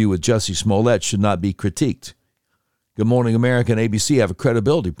fake interview with Jussie Smollett should not be critiqued. Good Morning America and ABC have a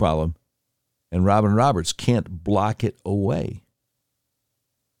credibility problem, and Robin Roberts can't block it away.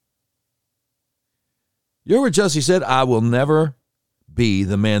 You heard what Jussie said? I will never be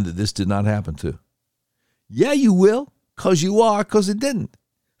the man that this did not happen to. Yeah, you will. Because you are, because it didn't.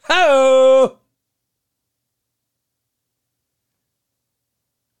 Ho!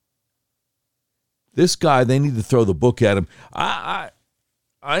 This guy, they need to throw the book at him. I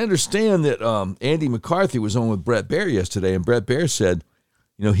understand that Andy McCarthy was on with Brett Baer yesterday, and Brett Baer said,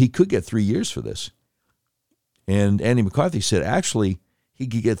 he could get 3 years for this. And Andy McCarthy said, actually, he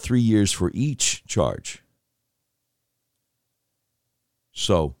could get 3 years for each charge.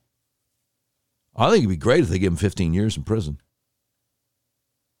 So, I think it'd be great if they give him 15 years in prison.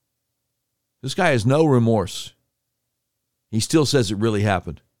 This guy has no remorse. He still says it really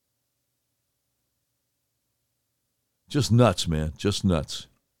happened. Just nuts, man. Just nuts.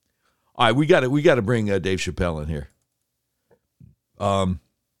 All right, we got to bring Dave Chappelle in here. Mr.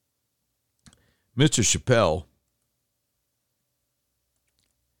 Chappelle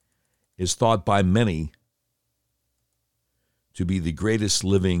is thought by many to be the greatest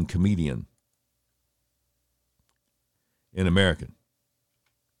living comedian in America,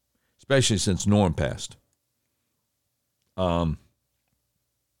 especially since Norm passed.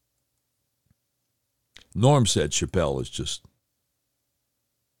 Norm said Chappelle is just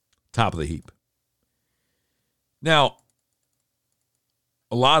top of the heap. Now,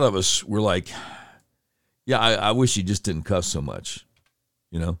 a lot of us were like, yeah, I wish he just didn't cuss so much,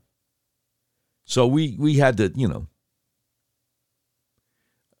 So we had to,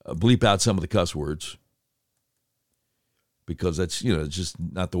 bleep out some of the cuss words because that's, it's just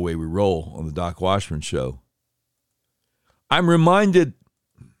not the way we roll on the Doc Washburn Show. I'm reminded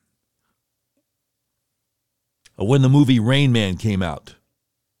of when the movie Rain Man came out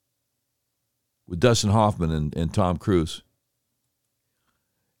with Dustin Hoffman and Tom Cruise.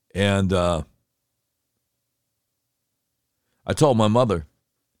 And I told my mother,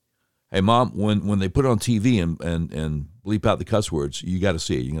 hey, Mom, when they put it on TV and bleep out the cuss words, you got to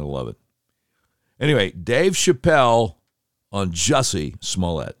see it. You're going to love it. Anyway, Dave Chappelle on Jussie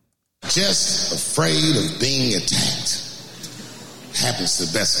Smollett. Just afraid of being attacked. Happens to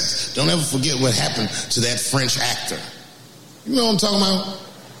the best. Don't ever forget what happened to that French actor. You know what I'm talking about?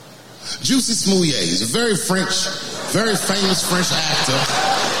 Jussie Smollett. He's a very famous French actor.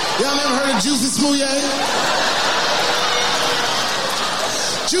 Y'all never heard of Jussie Smollett?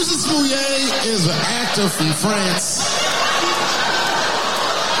 Jussie Smollett is an actor from France.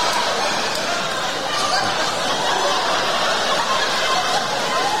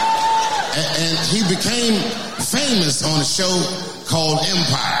 And he became famous on a show called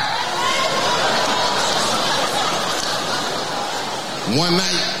Empire. One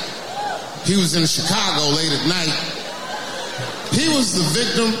night, he was in Chicago late at night. He was the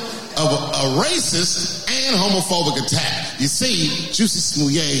victim of a racist and homophobic attack. You see, Jussie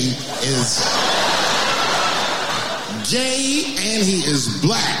Smollett is gay and he is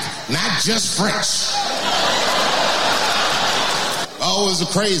black, not just French. Oh, it was a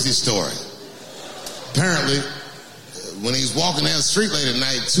crazy story. Apparently, when he was walking down the street late at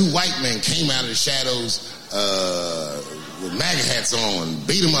night, two white men came out of the shadows with MAGA hats on and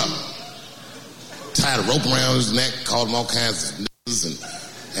beat him up. Tied a rope around his neck, called him all kinds of niggas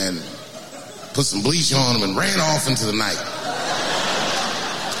and put some bleach on him and ran off into the night.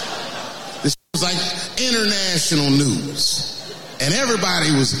 This was like international news. And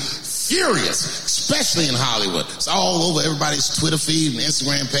everybody was furious, especially in Hollywood. It's all over everybody's Twitter feed and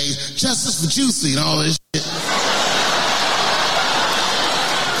Instagram page. Justice for Jussie and all this shit.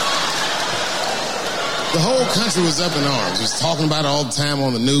 The whole country was up in arms. It was talking about it all the time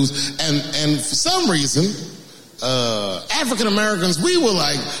on the news. And for some reason, African Americans, we were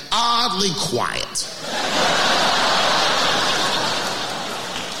like oddly quiet.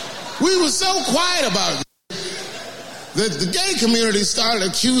 We were so quiet about it that the gay community started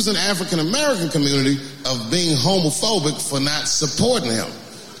accusing African American community of being homophobic for not supporting him.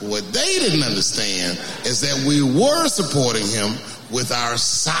 What they didn't understand is that we were supporting him with our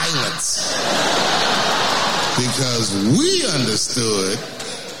silence. Because we understood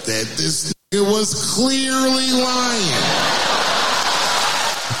that this nigga was clearly lying.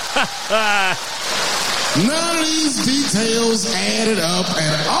 None of these details added up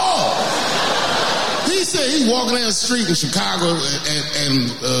at all. He said he's walking down the street in Chicago and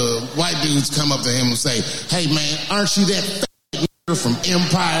white dudes come up to him and say, hey man, aren't you that nigga from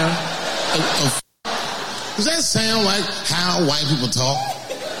Empire? Does that sound like how white people talk?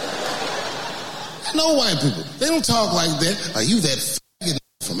 No white people. They don't talk like that. Are you that nigga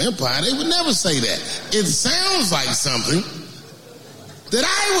from Empire? They would never say that. It sounds like something that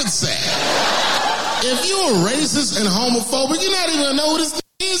I would say. If you're racist and homophobic, you're not even going to know what this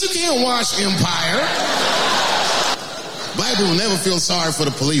is. You can't watch Empire. Black people never feel sorry for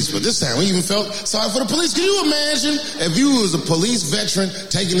the police, but this time we even felt sorry for the police. Can you imagine if you was a police veteran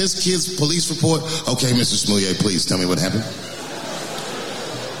taking this kid's police report? Okay, Mr. Smollett, please tell me what happened.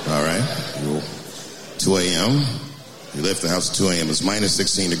 All right. 2 a.m. You left the house at 2 a.m. It's minus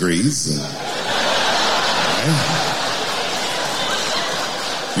 16 degrees. Right?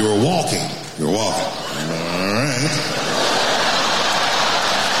 You were walking. All right.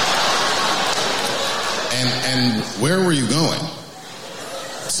 And where were you going?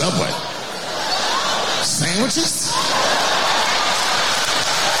 Subway. Sandwiches?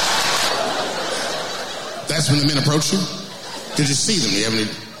 That's when the men approached you? Did you see them? Do you have any?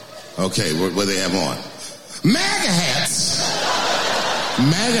 Okay, what they have on? MAGA hats.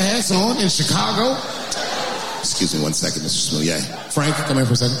 MAGA hats on in Chicago. Excuse me one second, Mr. Smillier. Frank, come here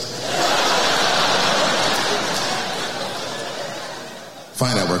for a second.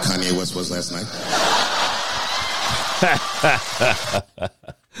 Find out where Kanye West was last night.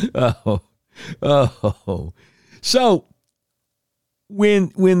 Oh. So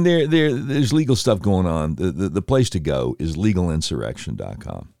when there's legal stuff going on, the place to go is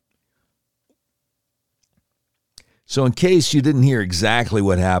legalinsurrection.com. So in case you didn't hear exactly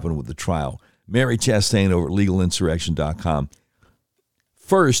what happened with the trial, Mary Chastain over at legalinsurrection.com.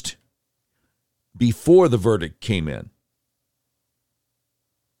 First, before the verdict came in,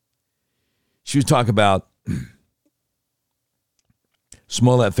 she was talking about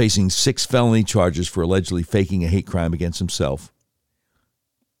Smollett facing 6 felony charges for allegedly faking a hate crime against himself.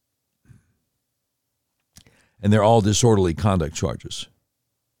 And they're all disorderly conduct charges.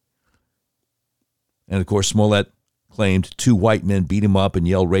 And of course, Smollett claimed 2 white men beat him up and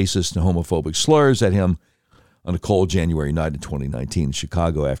yelled racist and homophobic slurs at him on a cold January night in 2019 in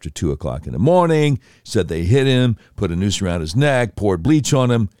Chicago after 2 o'clock in the morning. Said they hit him, put a noose around his neck, poured bleach on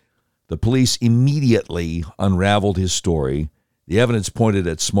him. The police immediately unraveled his story. The evidence pointed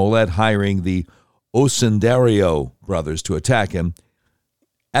at Smollett hiring the Osundario brothers to attack him.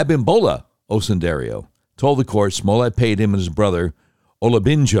 Abimbola Osundario told the court Smollett paid him and his brother,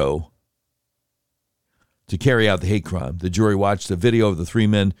 Olabinjo, to carry out the hate crime. The jury watched a video of the 3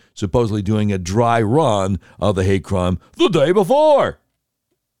 men supposedly doing a dry run of the hate crime the day before.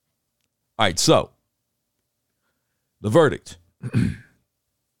 All right, so the verdict.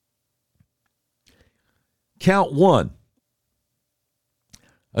 Count 1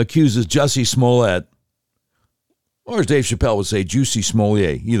 accuses Jussie Smollett, or as Dave Chappelle would say, Juicy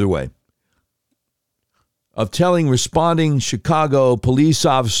Smollett, either way, of telling responding Chicago police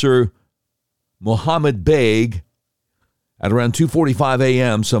officer Mohammed Beg at around 2:45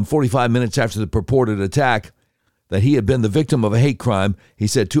 a.m., some 45 minutes after the purported attack, that he had been the victim of a hate crime. He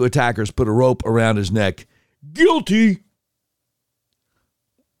said 2 attackers put a rope around his neck. Guilty.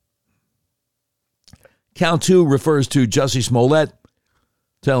 Count 2 refers to Jussie Smollett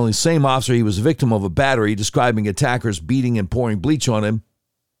telling the same officer he was a victim of a battery, describing attackers beating and pouring bleach on him.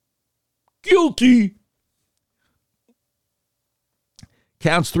 Guilty.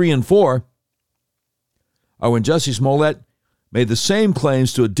 Counts 3 and 4 are when Jussie Smollett made the same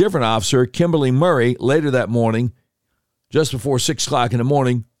claims to a different officer, Kimberly Murray, later that morning, just before 6 o'clock in the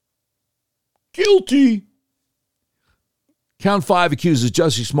morning. Guilty. Count 5 accuses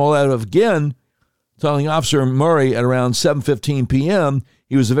Jussie Smollett of again telling Officer Murray at around 7:15 p.m.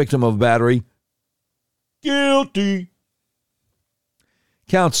 he was a victim of a battery. Guilty.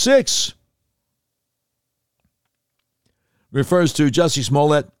 Count 6 refers to Jussie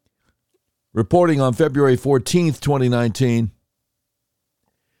Smollett reporting on February 14th, 2019,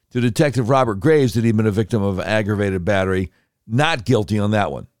 to Detective Robert Graves that he'd been a victim of aggravated battery. Not guilty on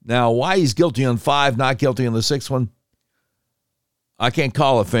that one. Now, why he's guilty on 5, not guilty on the 6th one, I can't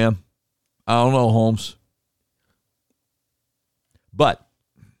call it, fam. I don't know, Holmes. But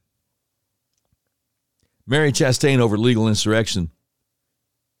Mary Chastain over Legal Insurrection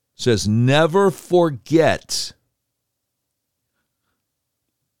says never forget.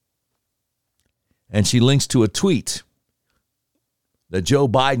 And she links to a tweet that Joe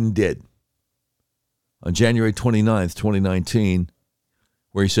Biden did on January 29th, 2019,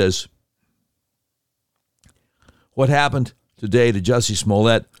 where he says, "What happened today to Jussie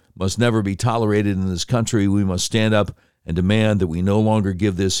Smollett must never be tolerated in this country. We must stand up and demand that we no longer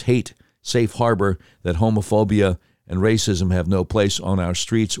give this hate safe harbor, that homophobia and racism have no place on our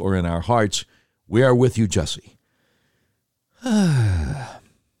streets or in our hearts. We are with you, Jussie."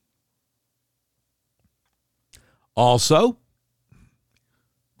 Also,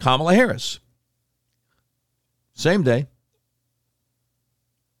 Kamala Harris, same day,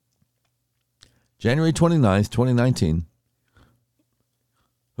 January 29th, 2019,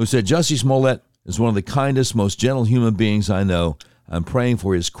 who said, "Jussie Smollett is one of the kindest, most gentle human beings I know. I'm praying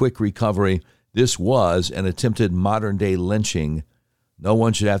for his quick recovery. This was an attempted modern-day lynching. No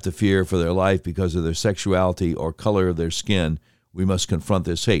one should have to fear for their life because of their sexuality or color of their skin. We must confront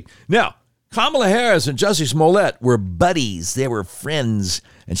this hate." Now, Kamala Harris and Jussie Smollett were buddies. They were friends.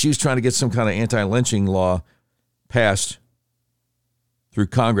 And she was trying to get some kind of anti-lynching law passed through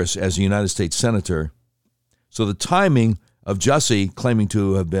Congress as a United States Senator. So the timing of Jussie claiming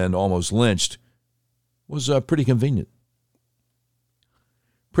to have been almost lynched was pretty convenient.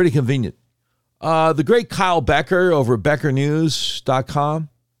 Pretty convenient. The great Kyle Becker over at BeckerNews.com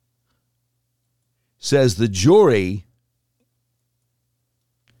says the jury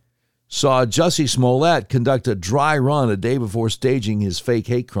saw Jussie Smollett conduct a dry run a day before staging his fake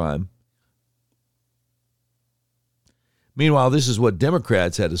hate crime. Meanwhile, this is what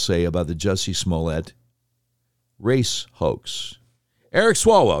Democrats had to say about the Jussie Smollett race hoax. Eric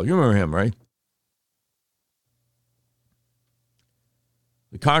Swalwell, you remember him, right?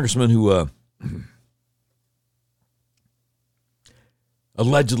 The congressman who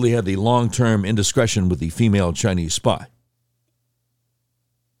allegedly had the long-term indiscretion with the female Chinese spy.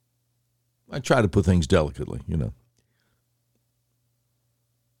 I try to put things delicately, you know.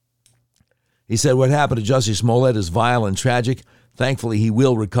 He said what happened to Jussie Smollett is vile and tragic. Thankfully, he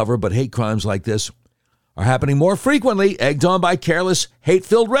will recover, but hate crimes like this are happening more frequently, egged on by careless,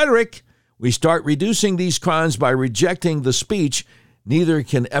 hate-filled rhetoric. We start reducing these crimes by rejecting the speech. Neither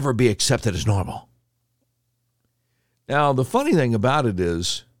can ever be accepted as normal. Now, the funny thing about it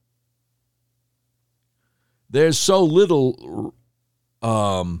is there's so little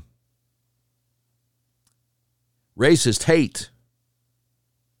racist hate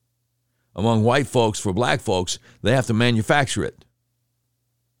among white folks for black folks, they have to manufacture it.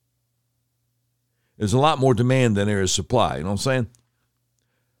 There's a lot more demand than there is supply. You know what I'm saying?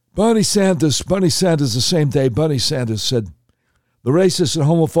 Bernie Sanders, the same day, Bernie Sanders said, the racist and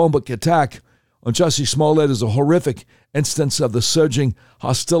homophobic attack on Jussie Smollett is a horrific instance of the surging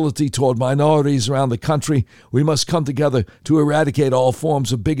hostility toward minorities around the country. We must come together to eradicate all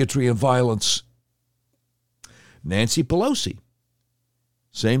forms of bigotry and violence. Nancy Pelosi,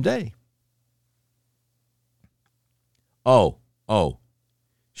 same day. Oh,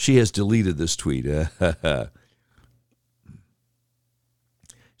 she has deleted this tweet.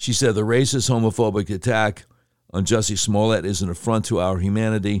 She said the racist, homophobic attack on Jussie Smollett is an affront to our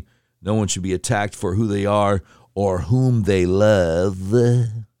humanity. No one should be attacked for who they are or whom they love.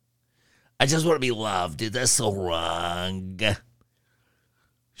 I just want to be loved, dude. That's so wrong.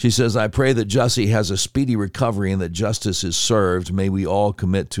 She says, I pray that Jussie has a speedy recovery and that justice is served. May we all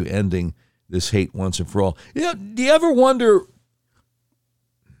commit to ending this hate once and for all. You know, do you ever wonder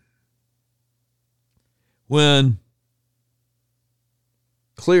when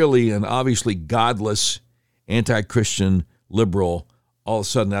clearly and obviously godless, anti-Christian liberal all of a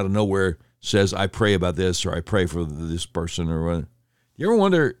sudden out of nowhere says, I pray about this or I pray for this person or what? You ever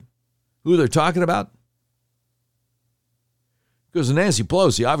wonder who they're talking about? Because Nancy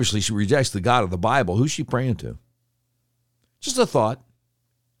Pelosi, obviously she rejects the God of the Bible. Who's she praying to? Just a thought.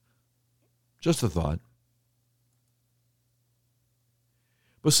 Just a thought.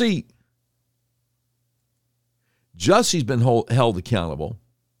 But see, Jussie's been held accountable.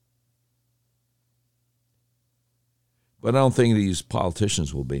 But I don't think these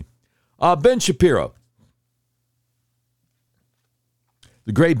politicians will be. Ben Shapiro.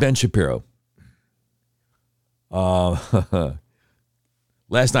 The great Ben Shapiro. Last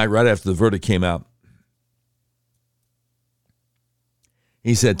night, right after the verdict came out,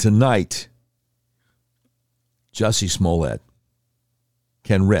 he said, tonight, Jussie Smollett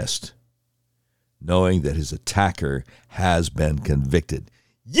can rest knowing that his attacker has been convicted.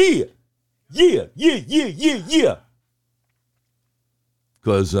 Yeah! Yeah! Yeah! Yeah! Yeah! Yeah!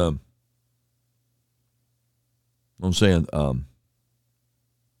 Because, I'm saying,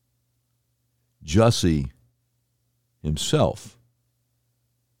 Jussie himself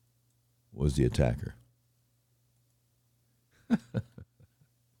was the attacker.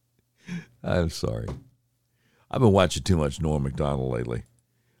 I'm sorry. I've been watching too much Norm Macdonald lately.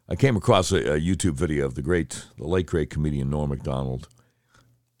 I came across a YouTube video of the late great comedian Norm Macdonald.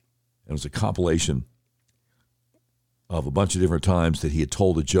 It was a compilation of a bunch of different times that he had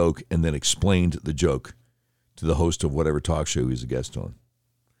told a joke and then explained the joke to the host of whatever talk show he's a guest on.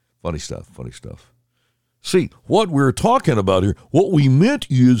 Funny stuff, funny stuff. See, what we're talking about here, what we meant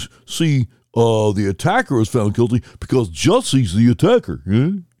is, the attacker was found guilty because Jussie's the attacker.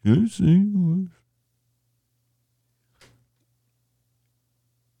 Yeah, see?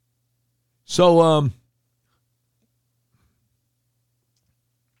 So,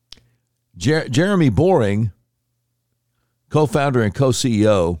 Jeremy Boring, co-founder and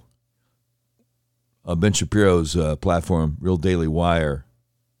co-CEO of Ben Shapiro's platform, Real Daily Wire,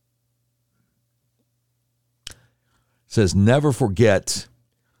 says never forget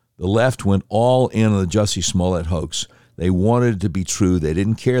The left went all in on the Jussie Smollett hoax. They wanted it to be true. They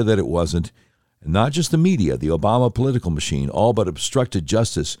didn't care that it wasn't. And not just the media, the Obama political machine, all but obstructed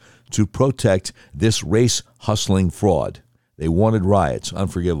justice to protect this race-hustling fraud. They wanted riots.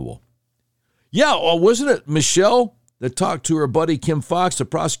 Unforgivable. Yeah, wasn't it Michelle that talked to her buddy Kim Foxx, the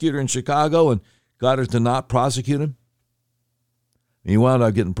prosecutor in Chicago, and got her to not prosecute him? He wound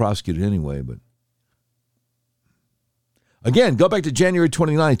up getting prosecuted anyway, but... Again, go back to January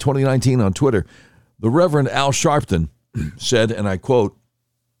 29, 2019 on Twitter. The Reverend Al Sharpton said, and I quote,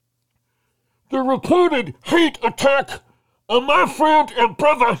 "The reported hate attack on my friend and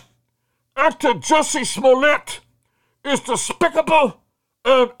brother, actor Jussie Smollett, is despicable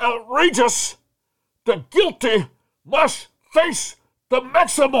and outrageous. The guilty must face the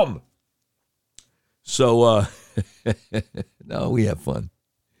maximum." So, no, we have fun.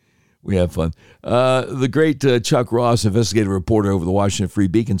 We have fun. The great Chuck Ross, investigative reporter over the Washington Free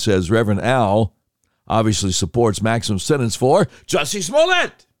Beacon, says Reverend Al obviously supports maximum sentence for Jussie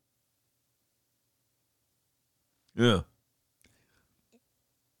Smollett. Yeah.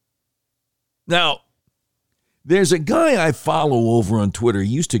 Now, there's a guy I follow over on Twitter. He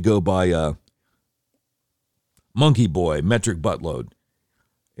used to go by Monkey Boy, Metric Buttload.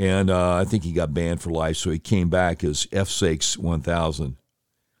 And I think he got banned for life, so he came back as F-Sakes 1000.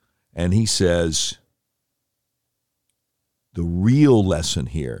 And he says, the real lesson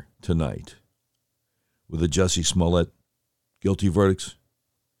here tonight with the Jussie Smollett guilty verdicts,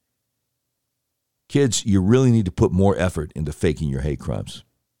 kids, you really need to put more effort into faking your hate crimes.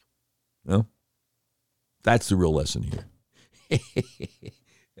 No? That's the real lesson here.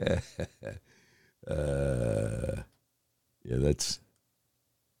 Yeah, that's...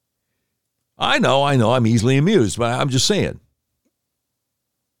 I know, I'm easily amused, but I'm just saying.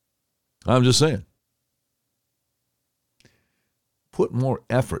 Put more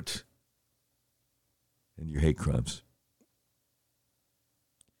effort in your hate crimes.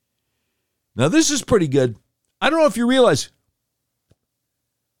 Now, this is pretty good. I don't know if you realize.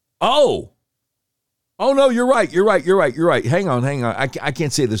 Oh, no, you're right. Hang on. I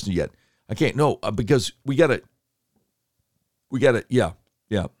can't say this yet. I can't. No, because we got to. Yeah.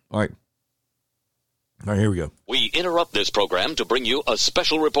 All right. All right, here we go. We interrupt this program to bring you a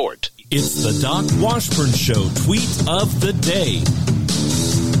special report. It's the Doc Washburn Show tweet of the day.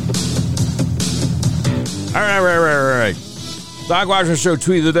 All right. Doc Washburn Show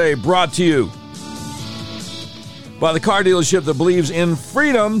tweet of the day brought to you by the car dealership that believes in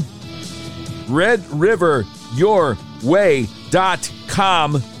freedom.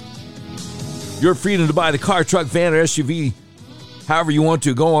 RedRiverYourWay.com. Your freedom to buy the car, truck, van, or SUV, however you want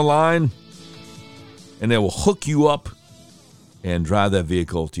to. Go online, and they will hook you up and drive that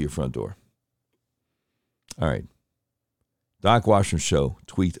vehicle to your front door. All right. Doc Washburn Show,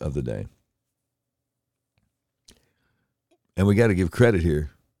 tweet of the day. And we got to give credit here.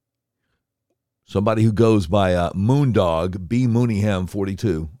 Somebody who goes by Moondog, B. Mooneyham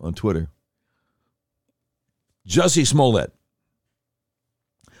 42 on Twitter. Jussie Smollett,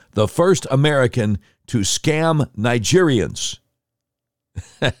 the first American to scam Nigerians.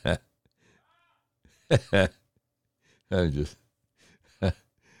 I just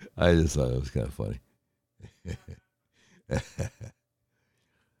thought it was kind of funny.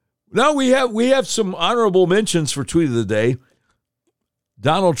 Now we have some honorable mentions for tweet of the day.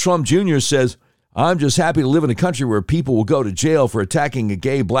 Donald Trump Jr. says, "I'm just happy to live in a country where people will go to jail for attacking a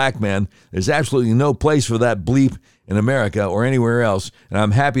gay black man. There's absolutely no place for that bleep in America or anywhere else, and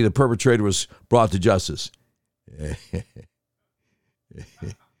I'm happy the perpetrator was brought to justice." I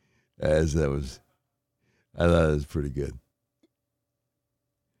thought it was pretty good.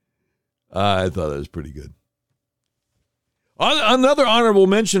 I thought that was pretty good. Another honorable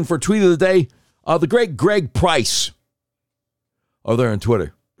mention for tweet of the day, the great Greg Price. There on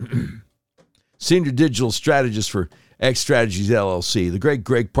Twitter. Senior digital strategist for X Strategies LLC. The great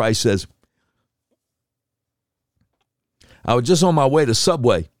Greg Price says, "I was just on my way to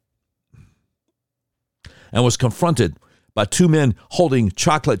Subway and was confronted by two men holding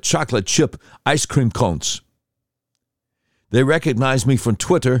chocolate chip ice cream cones. They recognized me from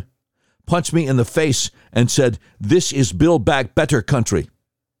Twitter, punched me in the face, and said, 'This is Build Back Better country.'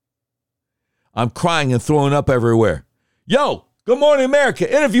 I'm crying and throwing up everywhere. Yo, Good Morning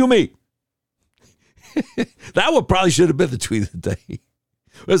America, interview me." That one probably should have been the tweet of the day. It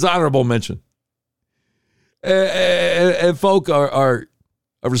was honorable mention. And folk are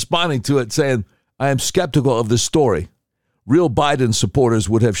responding to it saying, "I am skeptical of this story. Real Biden supporters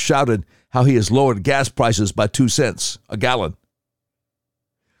would have shouted how he has lowered gas prices by 2 cents a gallon."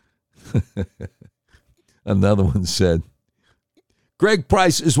 Another one said, Greg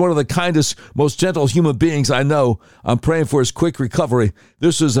Price is one of the kindest, most gentle human beings I know. I'm praying for his quick recovery.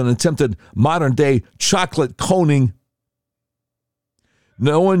 This is an attempted modern-day chocolate coning.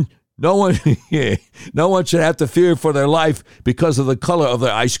 No one should have to fear for their life because of the color of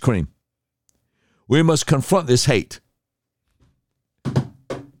their ice cream. We must confront this hate.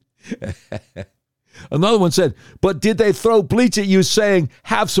 Another one said, but did they throw bleach at you saying,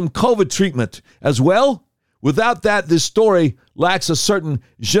 have some COVID treatment as well? Without that, this story lacks a certain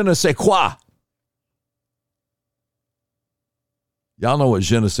je ne sais quoi. Y'all know what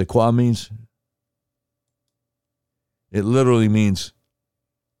je ne sais quoi means? It literally means,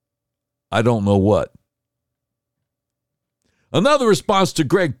 I don't know what. Another response to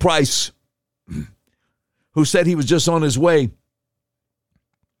Greg Price, who said he was just on his way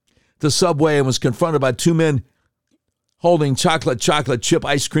to Subway and was confronted by two men holding chocolate chip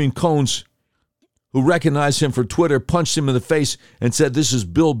ice cream cones who recognized him for Twitter, punched him in the face, and said, this is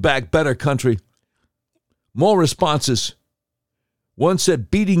Build Back Better country. More responses. One said,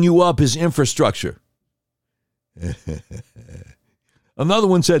 beating you up is infrastructure. Another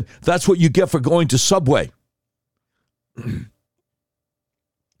one said, that's what you get for going to Subway.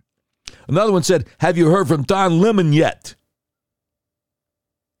 Another one said, have you heard from Don Lemon yet?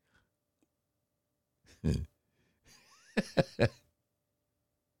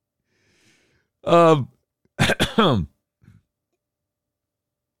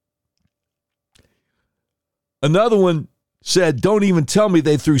 Another one said, don't even tell me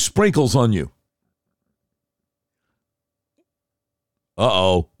they threw sprinkles on you.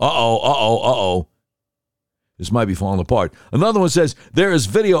 Uh-oh. This might be falling apart. Another one says, there is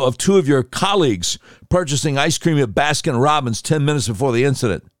video of two of your colleagues purchasing ice cream at Baskin Robbins 10 minutes before the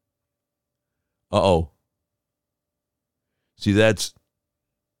incident. Uh-oh. See, that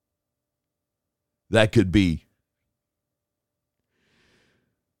could be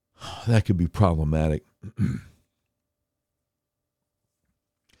problematic.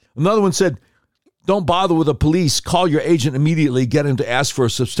 Another one said, don't bother with the police. Call your agent immediately. Get him to ask for a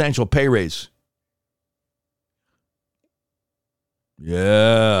substantial pay raise.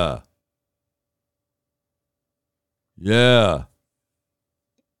 Yeah.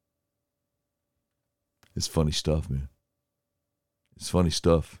 It's funny stuff, man. It's funny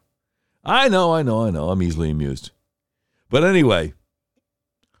stuff. I know. I'm easily amused. But anyway,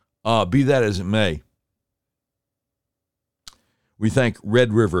 be that as it may, we thank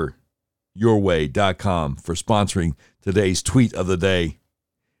RedRiverYourWay.com for sponsoring today's tweet of the day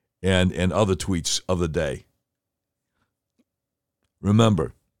and other tweets of the day.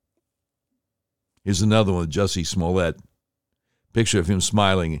 Remember, here's another one with Jussie Smollett. Picture of him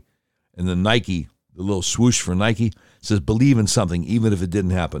smiling. And the Nike, the little swoosh for Nike, says, believe in something even if it didn't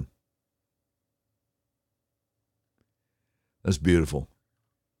happen. That's beautiful.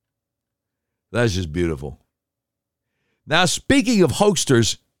 That's just beautiful. Now, speaking of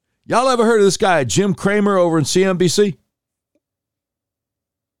hoaxsters, y'all ever heard of this guy, Jim Cramer, over in CNBC?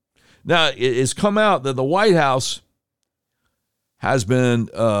 Now, it's come out that the White House has been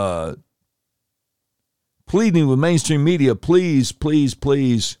pleading with mainstream media, please,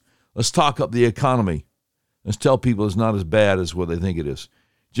 let's talk up the economy. Let's tell people it's not as bad as what they think it is.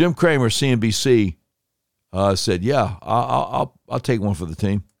 Jim Cramer, CNBC, said, yeah, I'll take one for the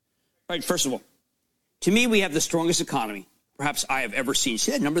team. All right, first of all, to me, we have the strongest economy perhaps I have ever seen.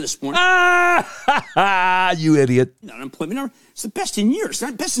 See that number this morning? You idiot. The unemployment number, it's the best in years,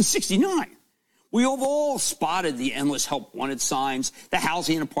 not best in 69. We have all spotted the endless help wanted signs, the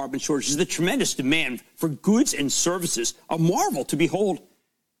housing and apartment shortages, the tremendous demand for goods and services, a marvel to behold.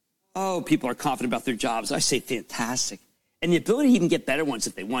 Oh, people are confident about their jobs. I say fantastic. And the ability to even get better ones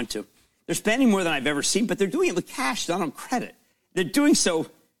if they want to. They're spending more than I've ever seen, but they're doing it with cash, not on credit. They're doing so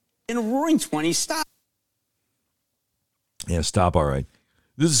in a roaring 20s. Stop. Yeah, stop, all right.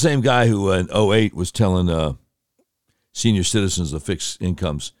 This is the same guy who in 2008 was telling senior citizens of fixed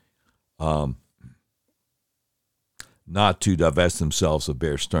incomes not to divest themselves of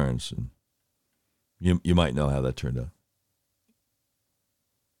Bear Stearns. And you might know how that turned out.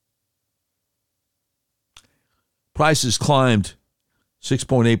 Prices climbed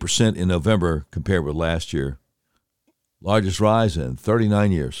 6.8% in November compared with last year. Largest rise in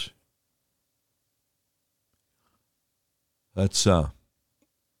 39 years. That's it's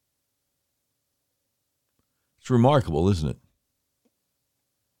remarkable, isn't it?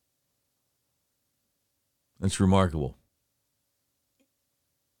 That's remarkable.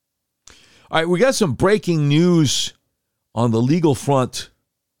 All right, we got some breaking news on the legal front.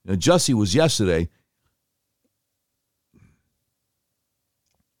 You know, Jussie was yesterday.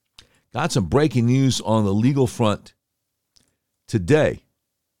 Got some breaking news on the legal front today.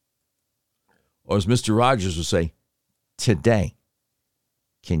 Or as Mr. Rogers would say, today.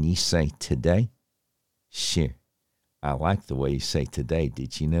 Can you say today? Sure. I like the way you say today.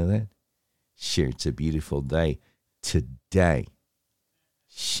 Did you know that? Sure, it's a beautiful day. Today.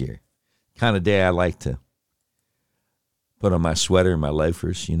 Sure. Kind of day I like to put on my sweater and my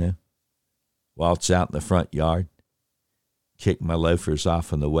loafers, waltz out in the front yard, kick my loafers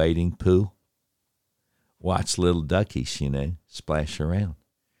off in the wading pool, watch little duckies, splash around.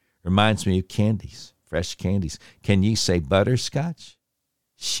 Reminds me of candies, fresh candies. Can you say butterscotch?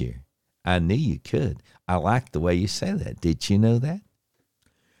 Sure. I knew you could. I like the way you say that. Did you know that?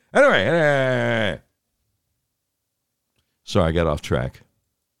 Anyway. Sorry, I got off track.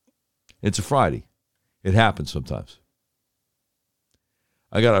 It's a Friday. It happens sometimes.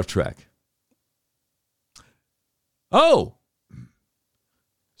 I got off track. Oh!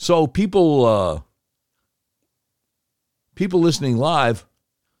 So people listening live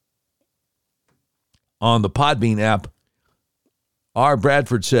on the Podbean app, R.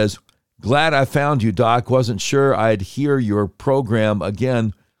 Bradford says, glad I found you, Doc. Wasn't sure I'd hear your program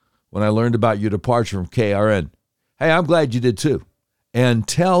again when I learned about your departure from KRN. Hey, I'm glad you did too. And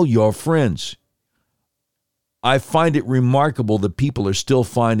tell your friends. I find it remarkable that people are still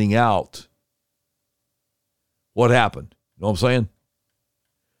finding out what happened. You know what I'm saying?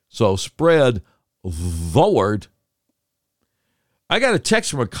 So spread the word. I got a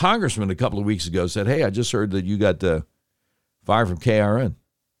text from a congressman a couple of weeks ago, said, hey, I just heard that you got fired from KRN.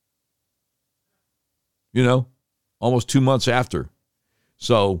 Almost 2 months after.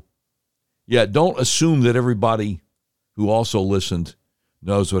 So, yeah, don't assume that everybody who also listened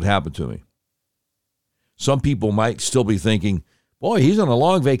knows what happened to me. Some people might still be thinking, boy, he's on a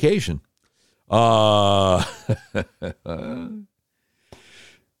long vacation.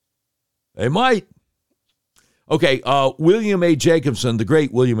 They might. Okay, William A. Jacobson, the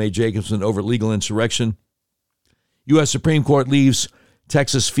great William A. Jacobson over legal insurrection. U.S. Supreme Court leaves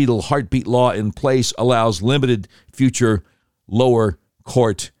Texas fetal heartbeat law in place, allows limited future lower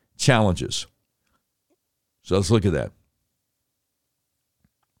court challenges. So let's look at that.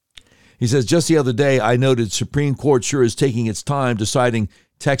 He says, just the other day, I noted Supreme Court sure is taking its time deciding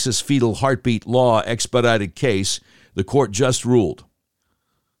Texas fetal heartbeat law expedited case. The court just ruled.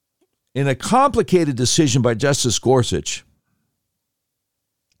 In a complicated decision by Justice Gorsuch,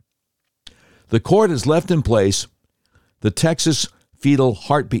 the court has left in place the Texas fetal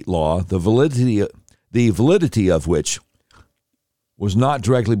heartbeat law, the validity of which was not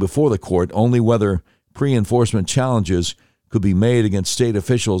directly before the court, only whether pre-enforcement challenges could be made against state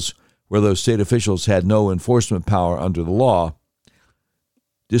officials where those state officials had no enforcement power under the law,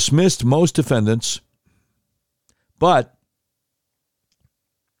 dismissed most defendants, but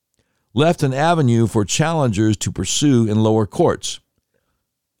left an avenue for challengers to pursue in lower courts.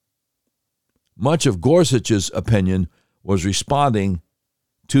 Much of Gorsuch's opinion was responding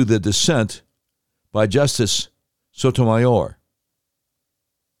to the dissent by Justice Sotomayor.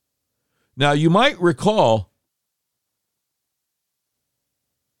 Now, you might recall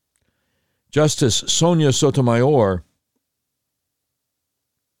Justice Sonia Sotomayor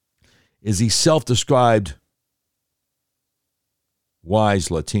is the self-described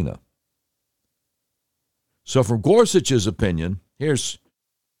wise Latina. So from Gorsuch's opinion, here's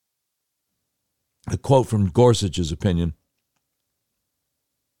a quote from Gorsuch's opinion.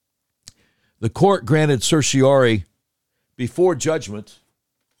 The court granted certiorari before judgment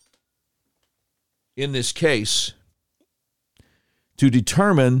in this case to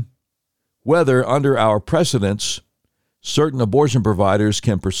determine whether, under our precedents, certain abortion providers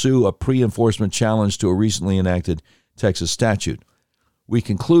can pursue a pre-enforcement challenge to a recently enacted Texas statute. We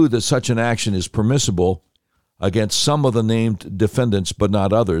conclude that such an action is permissible against some of the named defendants, but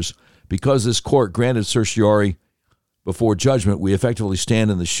not others. Because this court granted certiorari before judgment, we effectively stand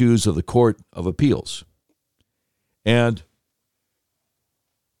in the shoes of the Court of Appeals. And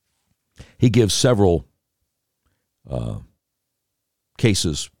he gives several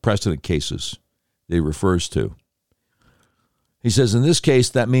cases, precedent cases, that he refers to. He says, in this case,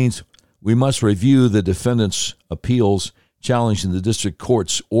 that means we must review the defendant's appeals challenging the district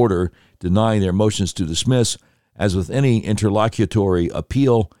court's order denying their motions to dismiss. As with any interlocutory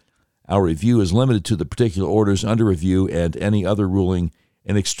appeal, our review is limited to the particular orders under review and any other ruling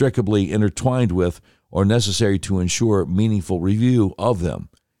inextricably intertwined with or necessary to ensure meaningful review of them.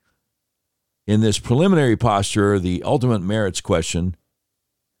 In this preliminary posture, the ultimate merits question,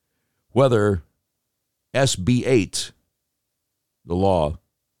 whether SB 8, the law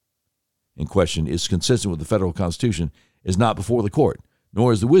in question, is consistent with the federal Constitution, is not before the court,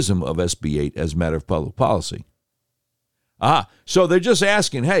 nor is the wisdom of SB 8 as a matter of public policy. So they're just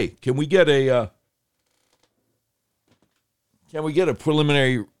asking, hey, can we get a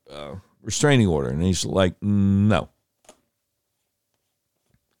preliminary restraining order? And he's like, no.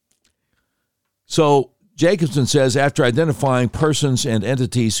 So Jacobson says, after identifying persons and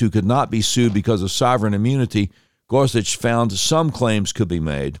entities who could not be sued because of sovereign immunity, Gorsuch found some claims could be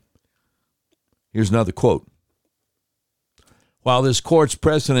made. Here's another quote. While this court's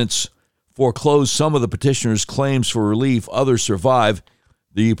precedents foreclose some of the petitioners' claims for relief, others survive.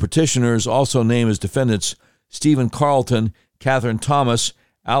 The petitioners also name as defendants Stephen Carlton, Catherine Thomas,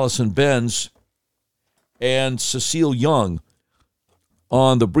 Allison Benz, and Cecile Young.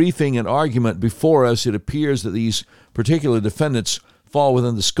 On the briefing and argument before us, it appears that these particular defendants fall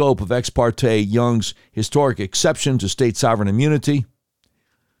within the scope of Ex parte Young's historic exception to state sovereign immunity.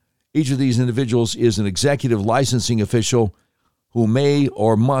 Each of these individuals is an executive licensing official who may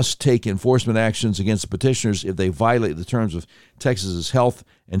or must take enforcement actions against the petitioners if they violate the terms of Texas's health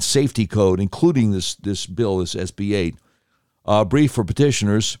and safety code, including this bill, this SB 8. Brief for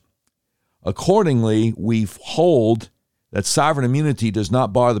petitioners. Accordingly, we hold that sovereign immunity does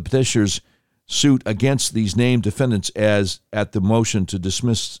not bar the petitioner's suit against these named defendants as at the motion to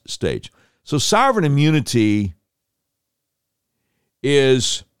dismiss stage. So sovereign immunity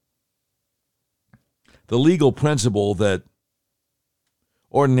is the legal principle that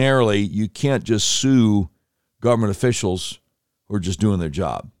ordinarily you can't just sue government officials who are just doing their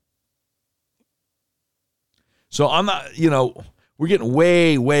job. So I'm not, we're getting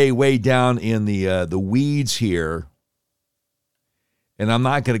way, way, way down in the weeds here. And I'm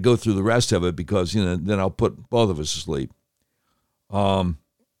not going to go through the rest of it because, then I'll put both of us to sleep. But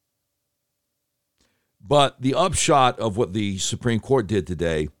the upshot of what the Supreme Court did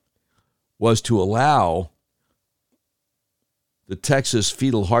today was to allow the Texas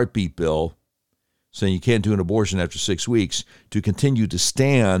fetal heartbeat bill, saying you can't do an abortion after 6 weeks, to continue to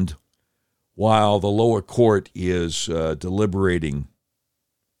stand while the lower court is deliberating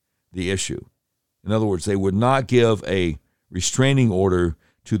the issue. In other words, they would not give a restraining order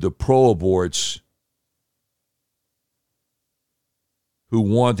to the pro-aborts who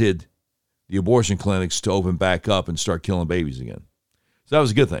wanted the abortion clinics to open back up and start killing babies again. So that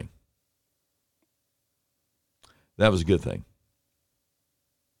was a good thing. That was a good thing.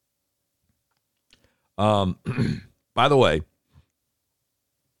 By the way,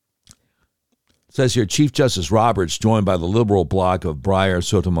 it says here, Chief Justice Roberts, joined by the liberal bloc of Breyer,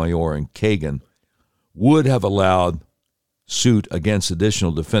 Sotomayor, and Kagan, would have allowed suit against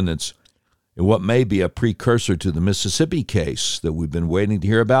additional defendants in what may be a precursor to the Mississippi case that we've been waiting to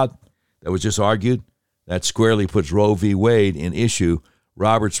hear about, that was just argued. That squarely puts Roe v. Wade in issue.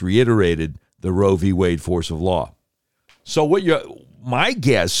 Roberts reiterated the Roe v. Wade force of law. So my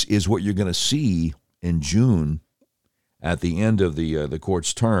guess is what you're going to see in June at the end of the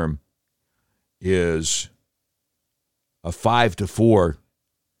court's term is a 5-4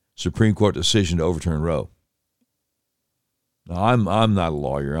 Supreme Court decision to overturn Roe. Now, I'm not a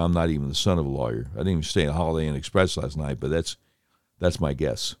lawyer. I'm not even the son of a lawyer. I didn't even stay at Holiday Inn Express last night, but that's my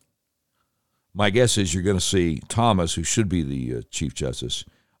guess. My guess is you're going to see Thomas, who should be the Chief Justice,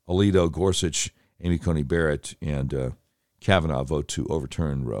 Alito, Gorsuch, Amy Coney Barrett, and Kavanaugh vote to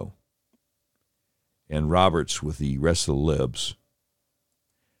overturn Roe. And Roberts, with the rest of the libs,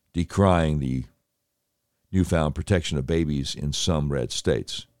 decrying the newfound protection of babies in some red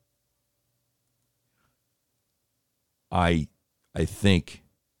states. I think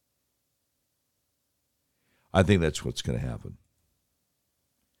that's what's going to happen.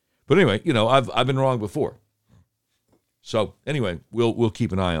 But anyway, I've been wrong before. So anyway, we'll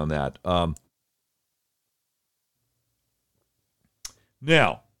keep an eye on that.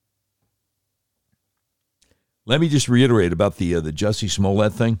 Now, let me just reiterate about the Jussie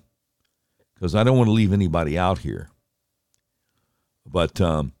Smollett thing, because I don't want to leave anybody out here. But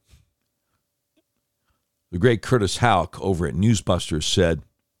the great Curtis Houck over at Newsbusters said,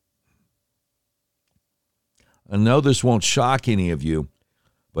 I know this won't shock any of you,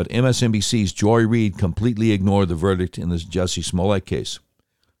 but MSNBC's Joy Reid completely ignored the verdict in the Jussie Smollett case.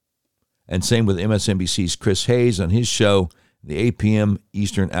 And same with MSNBC's Chris Hayes on his show, the 8 p.m.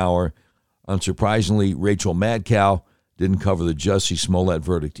 Eastern hour. Unsurprisingly, Rachel Madcow didn't cover the Jussie Smollett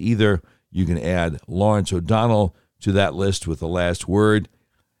verdict either. You can add Lawrence O'Donnell to that list with the last word.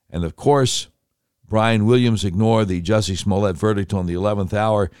 And of course, Brian Williams ignored the Jussie Smollett verdict on the 11th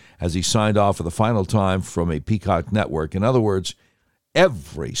hour as he signed off for the final time from a Peacock network. In other words,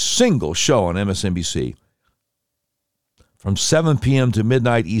 every single show on MSNBC from 7 p.m. to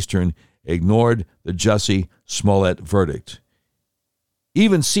midnight Eastern ignored the Jussie Smollett verdict.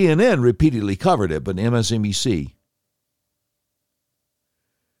 Even CNN repeatedly covered it, but MSNBC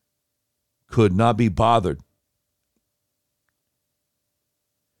could not be bothered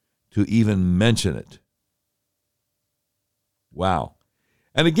to even mention it. Wow.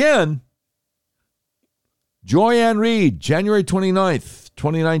 And again, Joy-Ann Reid, January 29th,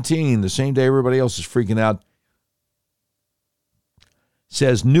 2019, the same day everybody else is freaking out,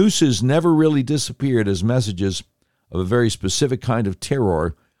 says nooses never really disappeared as messages of a very specific kind of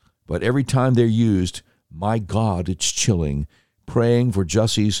terror, but every time they're used, my God, it's chilling. Praying for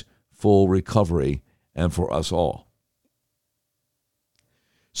Jussie's full recovery and for us all.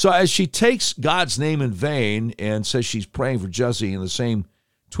 So as she takes God's name in vain and says she's praying for Jussie in the same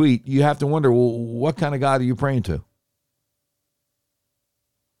tweet, you have to wonder, well, what kind of God are you praying to?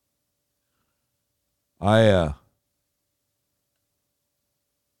 I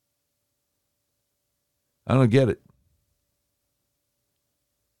don't get it.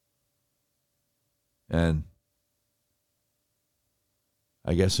 And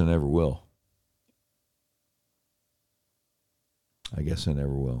I guess I never will. I guess I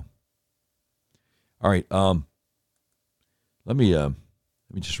never will. All right. Let me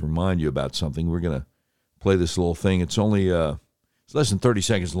just remind you about something. We're gonna play this little thing. It's only it's less than 30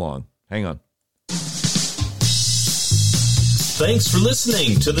 seconds long. Hang on. Thanks for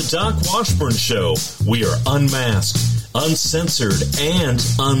listening to the Doc Washburn Show. We are unmasked, uncensored, and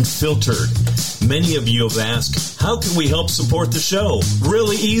unfiltered. Many of you have asked, how can we help support the show?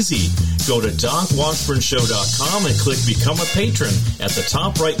 Really easy. Go to DocWashburnShow.com and click Become a Patron at the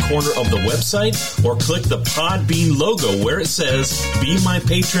top right corner of the website, or click the Podbean logo where it says, Be My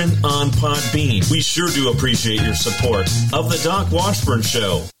Patron on Podbean. We sure do appreciate your support of the Doc Washburn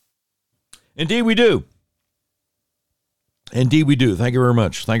Show. Indeed we do. Indeed we do. Thank you very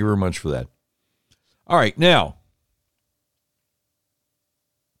much. Thank you very much for that. All right, now,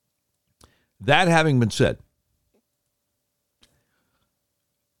 that having been said,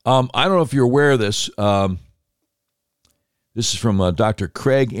 I don't know if you're aware of this. This is from Dr.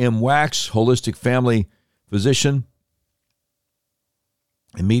 Craig M. Wax, holistic family physician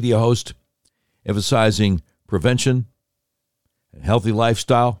and media host, emphasizing prevention and healthy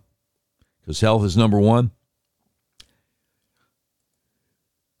lifestyle, because health is number one.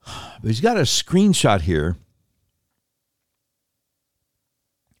 But he's got a screenshot here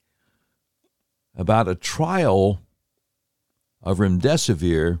about a trial of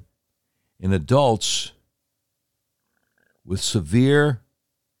remdesivir in adults with severe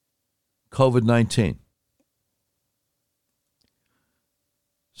COVID-19.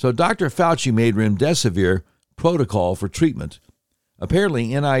 So Dr. Fauci made remdesivir protocol for treatment. Apparently,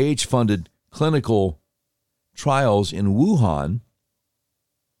 NIH-funded clinical trials in Wuhan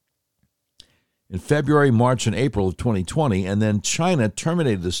in February, March, and April of 2020, and then China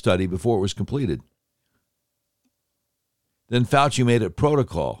terminated the study before it was completed. Then Fauci made it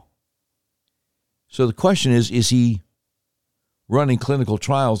protocol. So the question is he running clinical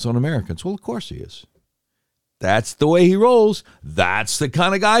trials on Americans? Well, of course he is. That's the way he rolls. That's the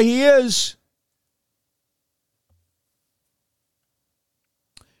kind of guy he is.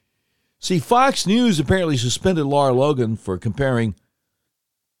 See, Fox News apparently suspended Lara Logan for comparing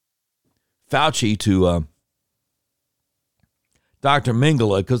Fauci to Dr.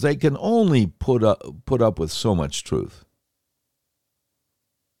 Mengele because they can only put up with so much truth.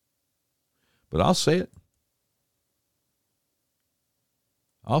 But I'll say it.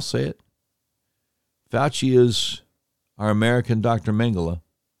 I'll say it. Fauci is our American Dr. Mengele.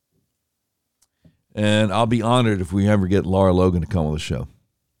 And I'll be honored if we ever get Lara Logan to come on the show.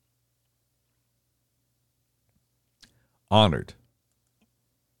 Honored.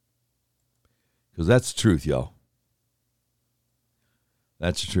 Because that's the truth, y'all.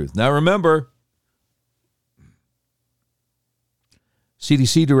 That's the truth. Now remember,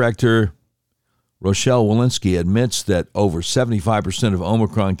 CDC Director Rochelle Walensky admits that over 75% of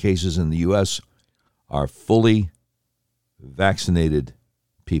Omicron cases in the U.S. are fully vaccinated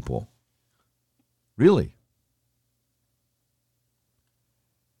people. Really?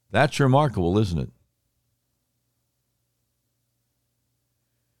 That's remarkable, isn't it?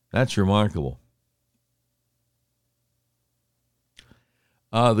 That's remarkable.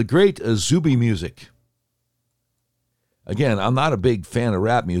 The great Zuby Music. Again, I'm not a big fan of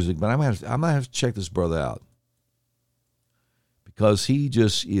rap music, but I might have to check this brother out. Because he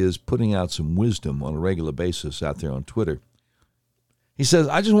just is putting out some wisdom on a regular basis out there on Twitter. He says,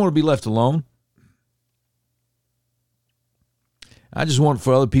 I just want to be left alone. I just want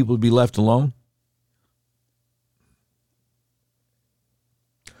for other people to be left alone.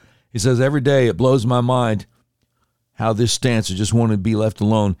 He says, every day it blows my mind how this stance of just wanting to be left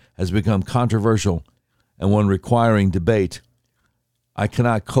alone has become controversial and one requiring debate. I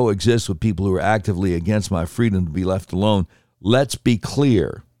cannot coexist with people who are actively against my freedom to be left alone. Let's be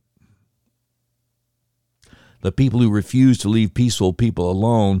clear. The people who refuse to leave peaceful people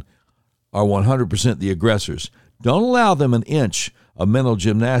alone are 100% the aggressors. Don't allow them an inch of mental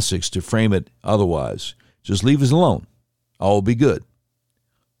gymnastics to frame it otherwise. Just leave us alone. All will be good.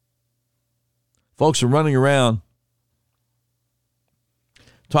 Folks are running around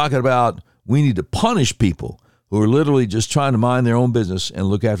talking about we need to punish people who are literally just trying to mind their own business and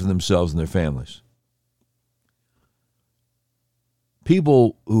look after themselves and their families.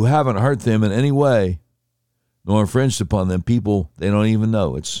 People who haven't hurt them in any way nor infringed upon them, people they don't even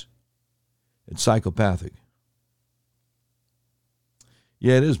know. It's psychopathic.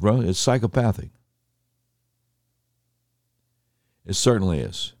 Yeah, it is, bro. It's psychopathic. It certainly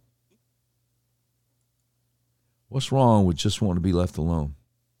is. What's wrong with just wanting to be left alone?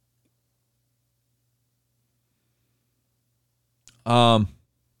 Oh,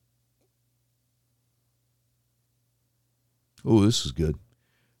 this is good.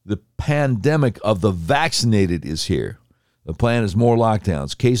 The pandemic of the vaccinated is here. The plan is more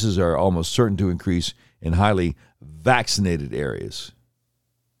lockdowns. Cases are almost certain to increase in highly vaccinated areas.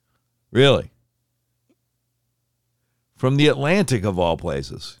 Really? From the Atlantic, of all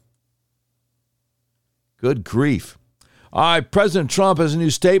places. Good grief. All right, President Trump has a new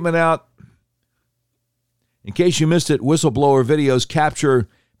statement out. In case you missed it, whistleblower videos capture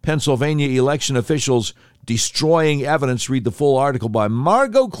Pennsylvania election officials destroying evidence. Read the full article by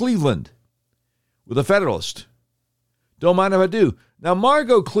Margot Cleveland with The Federalist. Don't mind if I do. Now,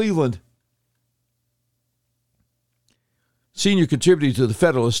 Margot Cleveland, senior contributor to The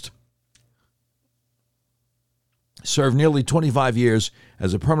Federalist, served nearly 25 years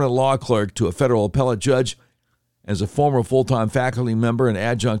as a permanent law clerk to a federal appellate judge, as a former full-time faculty member and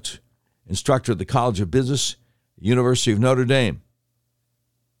adjunct instructor at the College of Business, University of Notre Dame.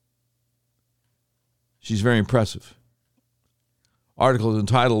 She's very impressive. Article is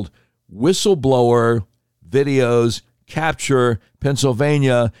entitled, Whistleblower Videos Capture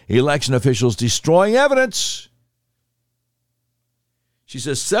Pennsylvania Election Officials Destroying Evidence. She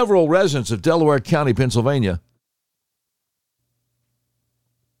says several residents of Delaware County, Pennsylvania,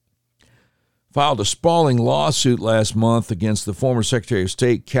 filed a sprawling lawsuit last month against the former Secretary of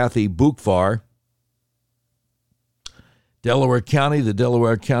State, Kathy Boockvar, Delaware County, the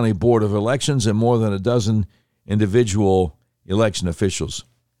Delaware County Board of Elections, and more than a dozen individual election officials.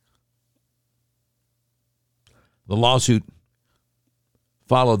 The lawsuit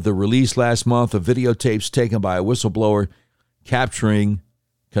followed the release last month of videotapes taken by a whistleblower capturing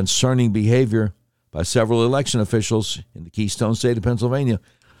concerning behavior by several election officials in the Keystone State of Pennsylvania.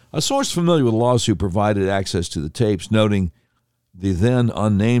 A source familiar with the lawsuit provided access to the tapes, noting the then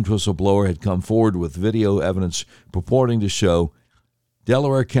unnamed whistleblower had come forward with video evidence purporting to show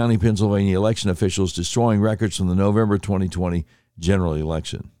Delaware County, Pennsylvania election officials destroying records from the November 2020 general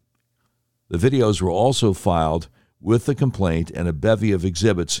election. The videos were also filed with the complaint, and a bevy of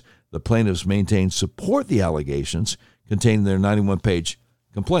exhibits the plaintiffs maintain support the allegations contained in their 91-page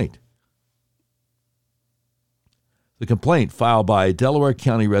complaint. The complaint, filed by Delaware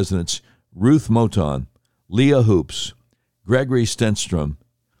County residents Ruth Moton, Leah Hoops, Gregory Stenstrom,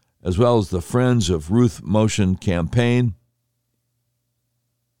 as well as the Friends of Ruth Motion campaign,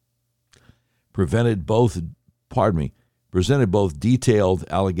 presented both detailed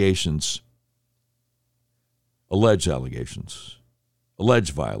allegations, alleged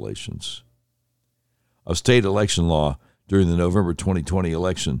violations of state election law during the November 2020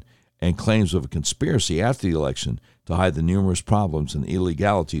 election, and claims of a conspiracy after the election to hide the numerous problems and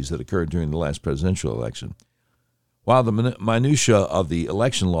illegalities that occurred during the last presidential election. While the minutiae of the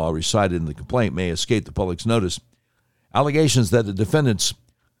election law recited in the complaint may escape the public's notice, allegations that the defendants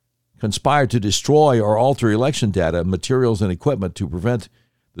conspired to destroy or alter election data, materials, and equipment to prevent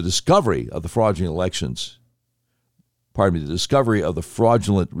the discovery of the fraudulent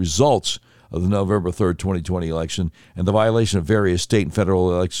results of the November 3rd, 2020 election, and the violation of various state and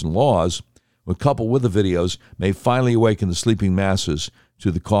federal election laws, when coupled with the videos, may finally awaken the sleeping masses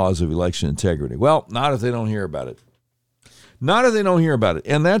to the cause of election integrity. Well, not if they don't hear about it. Not if they don't hear about it.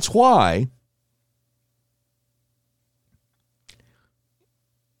 And that's why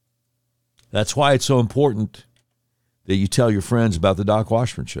it's so important that you tell your friends about the Doc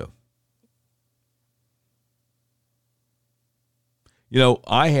Washburn Show. You know,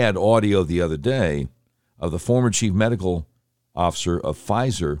 I had audio the other day of the former chief medical officer of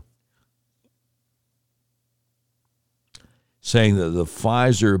Pfizer saying that the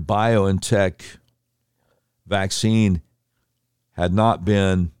Pfizer-BioNTech vaccine had not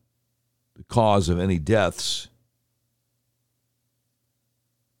been the cause of any deaths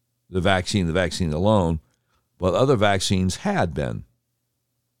the vaccine alone, but other vaccines had been.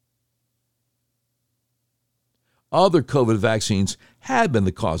 Other COVID vaccines had been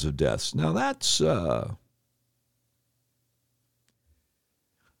the cause of deaths. Now that's a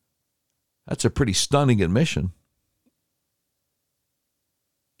pretty stunning admission.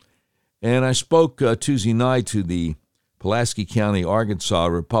 And I spoke Tuesday night to the Pulaski County, Arkansas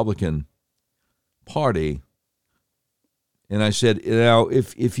Republican Party, and I said, now,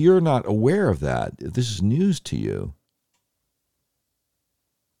 if you're not aware of that, if this is news to you,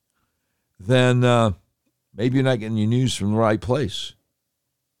 then maybe you're not getting your news from the right place.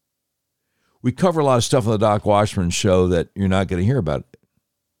 We cover a lot of stuff on the Doc Washburn Show that you're not going to hear about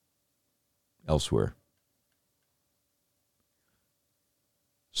elsewhere.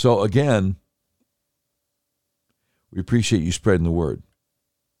 So again, we appreciate you spreading the word.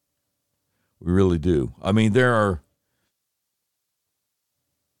 We really do. I mean, there are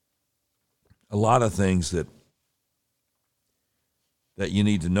a lot of things that you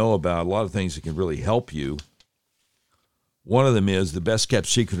need to know about, a lot of things that can really help you. One of them is the best kept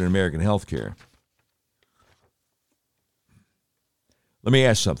secret in American healthcare. Let me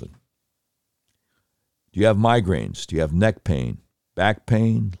ask something. Do you have migraines? Do you have neck pain, back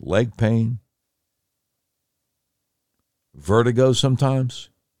pain, leg pain, vertigo sometimes,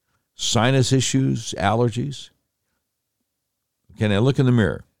 sinus issues, allergies? Okay, now look in the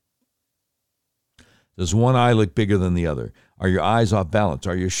mirror. Does one eye look bigger than the other? Are your eyes off balance?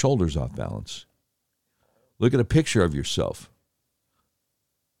 Are your shoulders off balance? Look at a picture of yourself.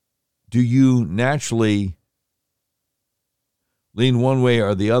 Do you naturally lean one way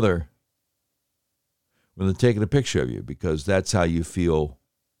or the other when they're taking a picture of you, because that's how you feel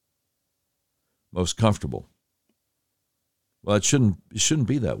most comfortable? Well, it shouldn't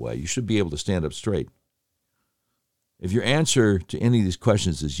be that way. You should be able to stand up straight. If your answer to any of these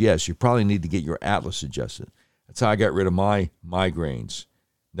questions is yes, you probably need to get your atlas adjusted. That's how I got rid of my migraines,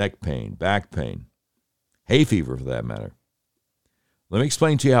 neck pain, back pain, hay fever for that matter. Let me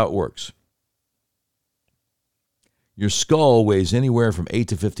explain to you how it works. Your skull weighs anywhere from 8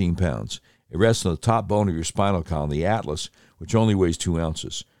 to 15 pounds. It rests on the top bone of your spinal column, the atlas, which only weighs 2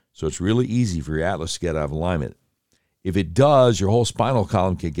 ounces. So it's really easy for your atlas to get out of alignment. If it does, your whole spinal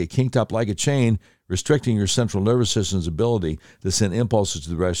column can get kinked up like a chain, restricting your central nervous system's ability to send impulses to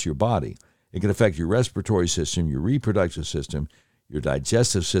the rest of your body. It can affect your respiratory system, your reproductive system, your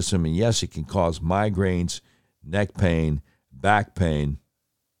digestive system, and yes, it can cause migraines, neck pain, back pain,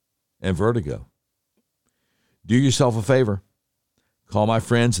 and vertigo. Do yourself a favor. Call my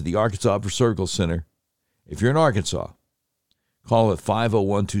friends at the Arkansas Upper Cervical Center. If you're in Arkansas, call at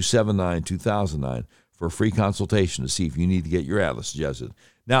 501-279-2009 for a free consultation to see if you need to get your atlas adjusted.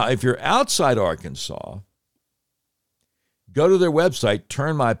 Now, if you're outside Arkansas, go to their website,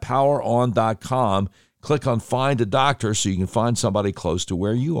 turnmypoweron.com, click on Find a Doctor so you can find somebody close to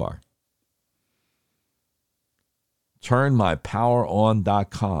where you are.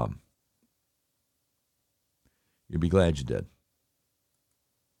 Turnmypoweron.com. You'll be glad you did.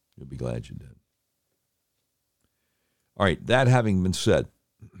 You'll be glad you did. All right, that having been said,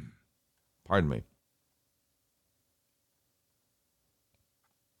 pardon me.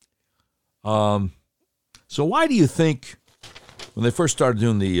 So why do you think when they first started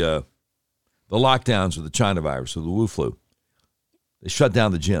doing the lockdowns of the China virus, or the Wu flu, they shut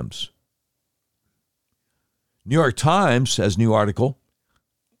down the gyms? New York Times has a new article.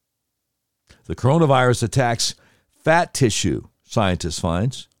 The coronavirus attacks fat tissue, scientists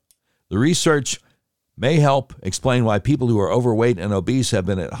finds. The research may help explain why people who are overweight and obese have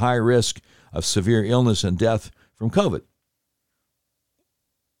been at high risk of severe illness and death from COVID.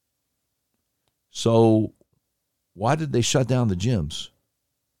 So why did they shut down the gyms?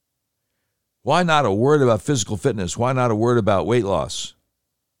 Why not a word about physical fitness? Why not a word about weight loss?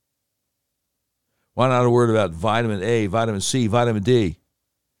 Why not a word about vitamin A, vitamin C, vitamin D?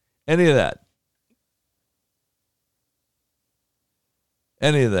 Any of that.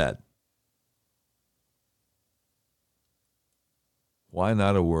 Any of that. Why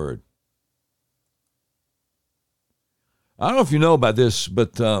not a word? I don't know if you know about this,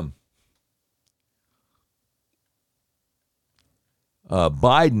 but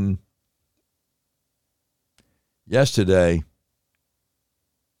Biden yesterday,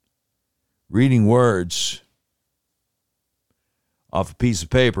 reading words off a piece of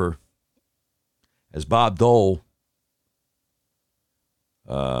paper as Bob Dole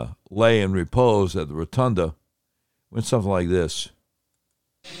lay in repose at the rotunda, went something like this.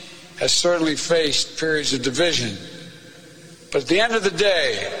 Has certainly faced periods of division, but at the end of the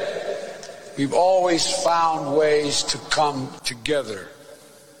day, we've always found ways to come together.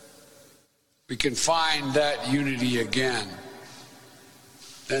 we can find that unity again.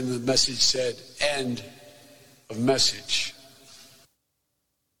 Then the message said, end of message.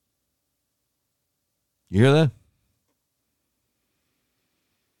 You hear that?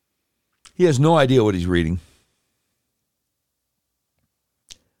 He has no idea what he's reading.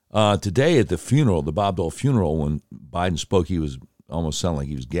 Today at the funeral, the Bob Dole funeral, when Biden spoke, he was almost sounded like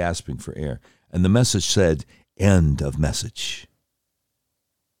he was gasping for air. And the message said, end of message.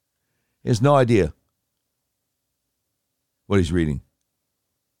 He has no idea what he's reading.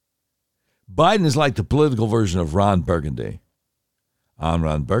 Biden is like the political version of Ron Burgundy. I'm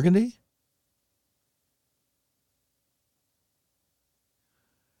Ron Burgundy.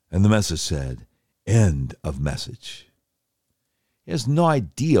 And the message said, end of message. He has no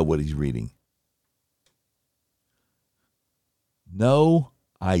idea what he's reading. No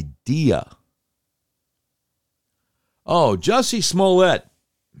idea. Oh, Jussie Smollett.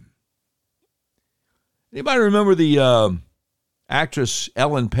 Anybody remember the actress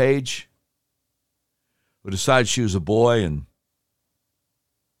Ellen Page, who decided she was a boy and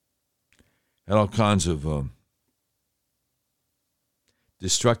had all kinds of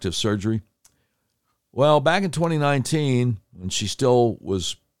destructive surgery? Well, back in 2019, when she still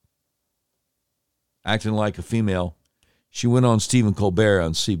was acting like a female, she went on Stephen Colbert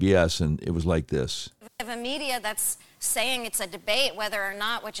on CBS, and it was like this. Of a media that's saying it's a debate whether or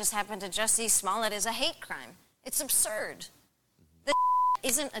not what just happened to Jussie Smollett is a hate crime. It's absurd. This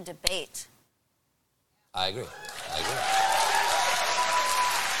isn't a debate. I agree.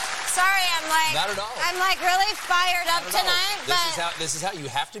 Sorry, Not at all. I'm like really fired up tonight, but This is how you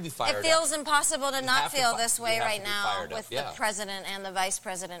have to be fired it feels impossible to not feel this way have to right be now fired up, with yeah. the president and the vice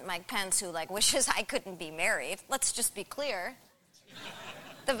president, Mike Pence, who like wishes I couldn't be married. Let's just be clear.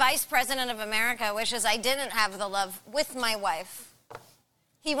 The vice president of America wishes I didn't have the love with my wife.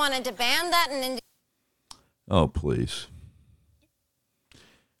 He wanted to ban that in India. Oh, please.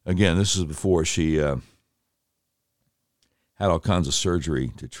 Again, this is before she had all kinds of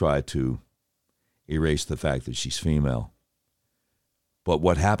surgery to try to erase the fact that she's female. But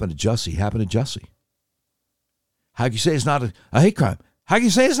what happened to Jussie happened to Jussie. How can you say it's not a hate crime? How can you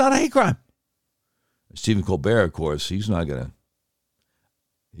say it's not a hate crime? Stephen Colbert, of course, he's not gonna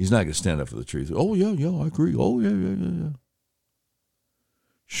stand up for the truth. Oh, yeah, I agree. Oh, yeah.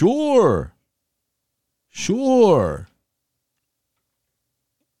 Sure.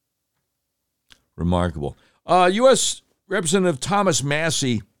 Remarkable. U.S. Representative Thomas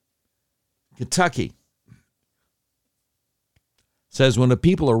Massie, Kentucky, says when the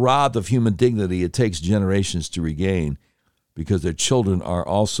people are robbed of human dignity, it takes generations to regain because their children are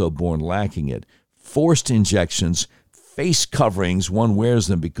also born lacking it. Forced injections, face coverings, one wears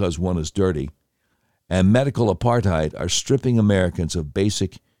them because one is dirty, and medical apartheid are stripping Americans of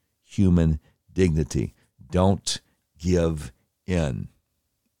basic human dignity. Don't give in.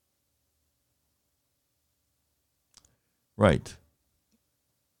 Right.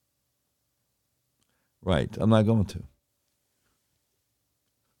 I'm not going to.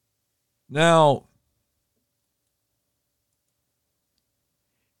 Now,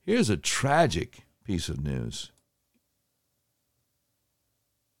 here's a tragic piece of news.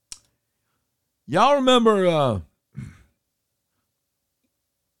 Y'all remember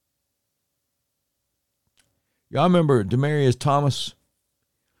Demaryius Thomas,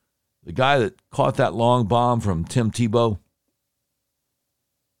 the guy that caught that long bomb from Tim Tebow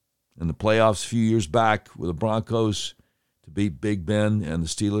in the playoffs a few years back with the Broncos to beat Big Ben and the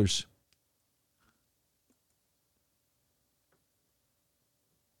Steelers?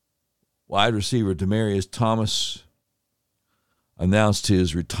 Wide receiver Demaryius Thomas announced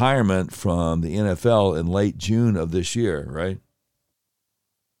his retirement from the NFL in late June of this year, right?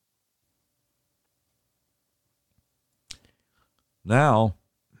 Now,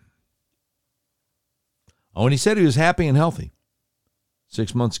 when he said he was happy and healthy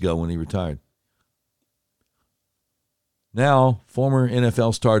 6 months ago when he retired. Now, former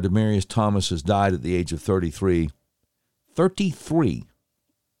NFL star Demaryius Thomas has died at the age of 33. 33.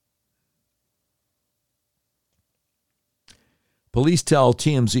 Police tell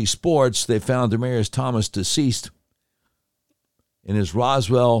TMZ Sports they found Demaryius Thomas deceased in his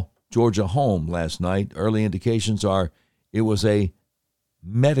Roswell, Georgia home last night. Early indications are it was a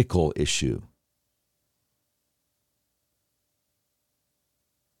medical issue.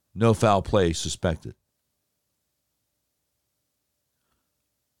 No foul play suspected.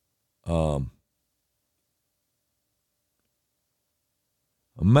 A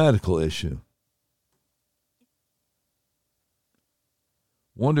medical issue.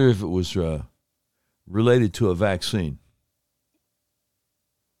 Wonder if it was related to a vaccine.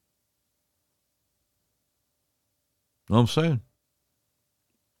 know what I'm saying?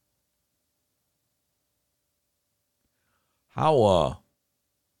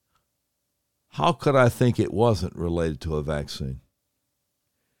 How could I think it wasn't related to a vaccine?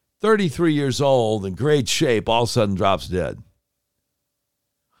 33 years old, in great shape, all of a sudden drops dead.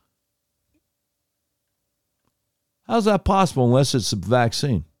 How's that possible unless it's a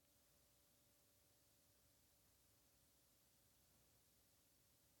vaccine?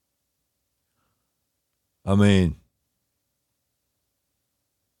 I mean,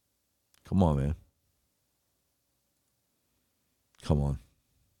 come on, man. Come on.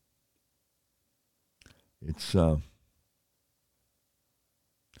 It's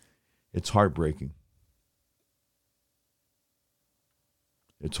heartbreaking.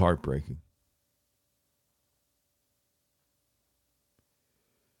 It's heartbreaking.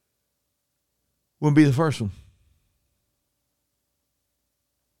 Wouldn't be the first one.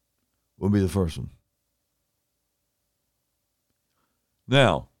 Wouldn't be the first one.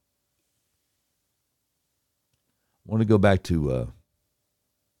 Now, I want to go back to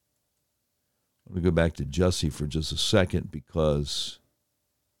Jussie for just a second because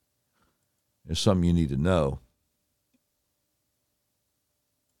there's something you need to know.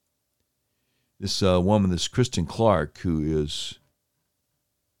 This woman, this Kristen Clark, who is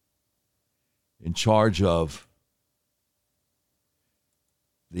in charge of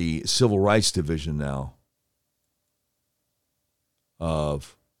the Civil Rights Division now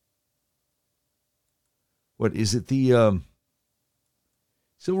of, what is it, the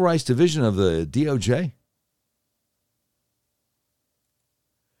Civil Rights Division of the DOJ?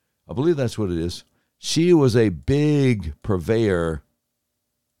 I believe that's what it is. She was a big purveyor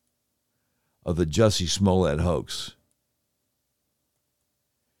of the Jussie Smollett hoax.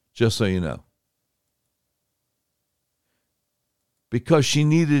 Just so you know. Because she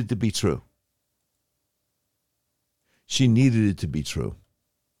needed it to be true. She needed it to be true.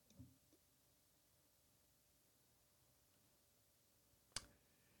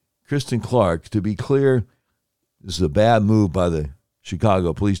 Kristen Clark, to be clear, this is a bad move by the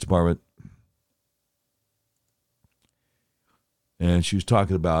Chicago Police Department. And she was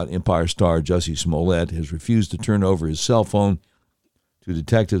talking about Empire star Jussie Smollett has refused to turn over his cell phone to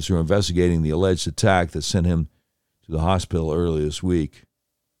detectives who are investigating the alleged attack that sent him to the hospital earlier this week.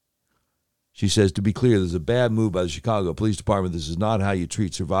 She says, to be clear, this is a bad move by the Chicago Police Department. This is not how you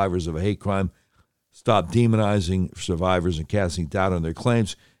treat survivors of a hate crime. Stop demonizing survivors and casting doubt on their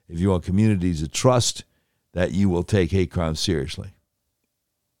claims if you want communities to trust that you will take hate crimes seriously.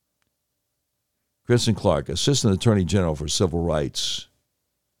 Kristen Clark, Assistant Attorney General for Civil Rights.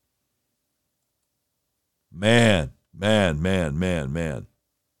 Man.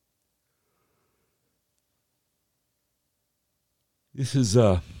 This is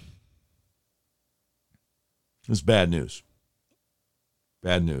bad news.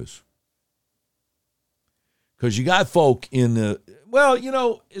 Bad news. Because you got folk in the, well, you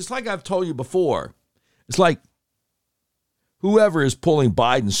know, it's like I've told you before. It's like whoever is pulling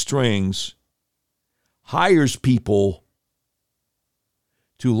Biden's strings hires people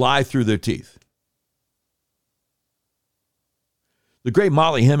to lie through their teeth. The great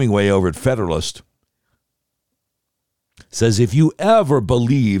Molly Hemingway over at Federalist says, if you ever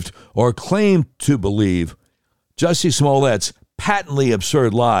believed or claimed to believe Jussie Smollett's patently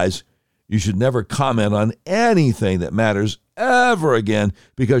absurd lies, you should never comment on anything that matters ever again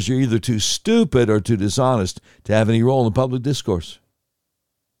because you're either too stupid or too dishonest to have any role in public discourse.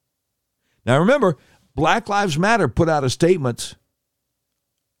 Now remember, Black Lives Matter put out a statement.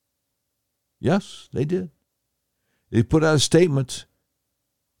 Yes, they did. They put out a statement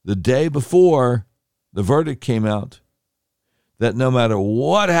the day before the verdict came out that no matter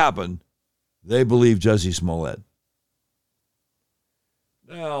what happened, they believe Jussie Smollett.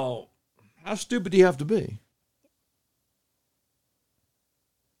 Now, how stupid do you have to be?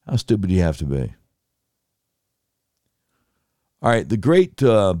 How stupid do you have to be? All right, the great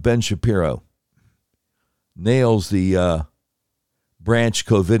Ben Shapiro nails the branch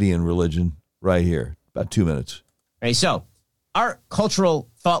Covidian religion right here. About 2 minutes. Right, so our cultural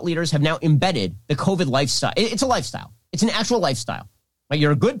thought leaders have now embedded the COVID lifestyle. It's a lifestyle. It's an actual lifestyle. Right?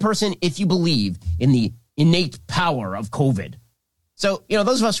 You're a good person if you believe in the innate power of COVID. So, you know,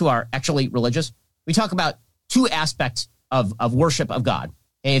 those of us who are actually religious, we talk about two aspects of worship of God.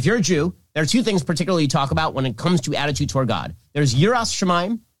 And if you're a Jew, there are two things particularly you talk about when it comes to attitude toward God. There's Yiras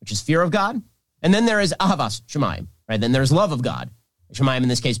Shamayim, which is fear of God. And then there is Ahavas Shamayim, right? Then there's love of God. Shamayim in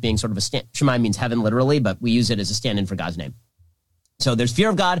this case being sort of Shamayim means heaven literally, but we use it as a stand-in for God's name. So there's fear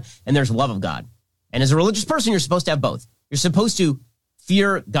of God and there's love of God. And as a religious person, you're supposed to have both. You're supposed to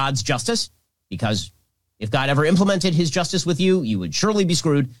fear God's justice because If God ever implemented his justice with you, you would surely be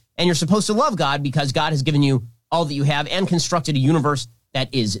screwed. And you're supposed to love God because God has given you all that you have and constructed a universe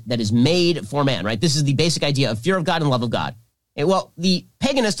that is made for man, right? This is the basic idea of fear of God and love of God. And, well, the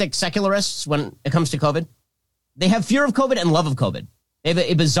paganistic secularists, when it comes to COVID, they have fear of COVID and love of COVID. They have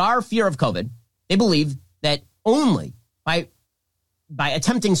a bizarre fear of COVID. They believe that only by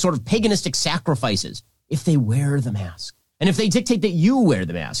attempting sort of paganistic sacrifices, if they wear the mask, and if they dictate that you wear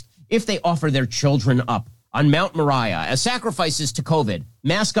the mask, if they offer their children up on Mount Moriah as sacrifices to COVID,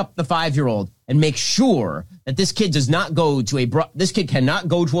 mask up the 5-year-old and make sure that this kid does not go to this kid cannot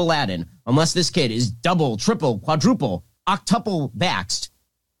go to Aladdin unless this kid is double, triple, quadruple, octuple vaxxed,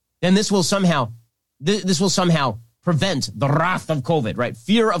 then this will somehow prevent the wrath of COVID, right?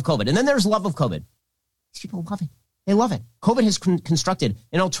 Fear of COVID. And then there's love of COVID. These people love it. They love it. COVID has constructed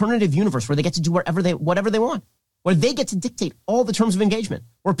an alternative universe where they get to do whatever they want, where they get to dictate all the terms of engagement,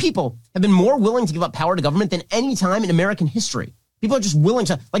 where people have been more willing to give up power to government than any time in American history. People are just willing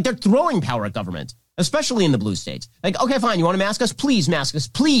to, like, they're throwing power at government, especially in the blue states. Like, okay, fine, you want to mask us? Please mask us.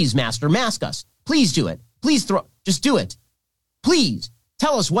 Please, master, mask us. Please do it. Please just do it. Please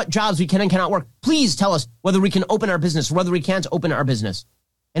tell us what jobs we can and cannot work. Please tell us whether we can open our business, whether we can't open our business.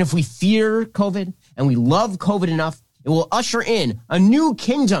 And if we fear COVID and we love COVID enough, it will usher in a new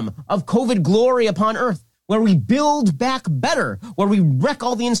kingdom of COVID glory upon earth, where we build back better, where we wreck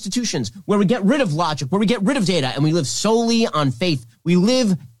all the institutions, where we get rid of logic, where we get rid of data, and we live solely on faith. We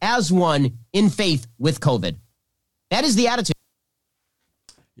live as one in faith with COVID. That is the attitude.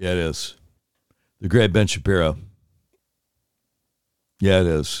 Yeah, it is. The great Ben Shapiro. Yeah, it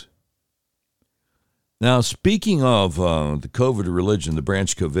is. Now, speaking of the COVID religion, the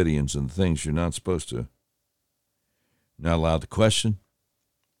branch Covidians and the things you're not allowed to question.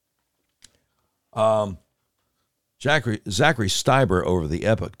 Zachary Steiber over the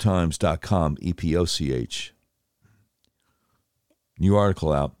EpochTimes.com, EPOCH. New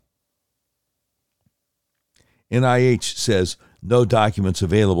article out. NIH says no documents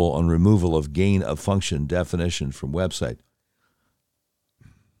available on removal of gain of function definition from website.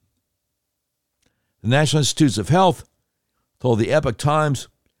 The National Institutes of Health told the Epoch Times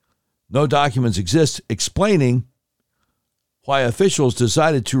no documents exist explaining why officials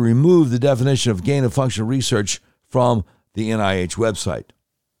decided to remove the definition of gain of function research from the NIH website.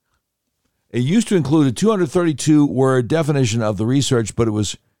 It used to include a 232-word definition of the research, but it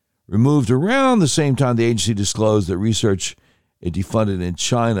was removed around the same time the agency disclosed that research it funded in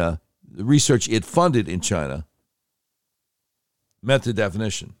China met the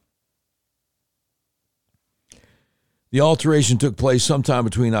definition. The alteration took place sometime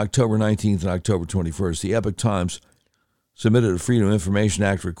between October 19th and October 21st. The Epoch Times submitted a Freedom of Information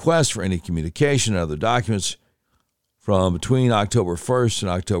Act request for any communication and other documents from between October 1st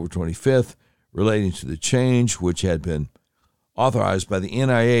and October 25th relating to the change, which had been authorized by the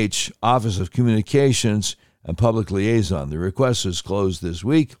NIH Office of Communications and Public Liaison. The request is closed this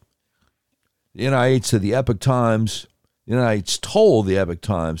week. The NIH told the Epoch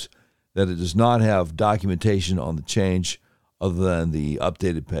Times that it does not have documentation on the change other than the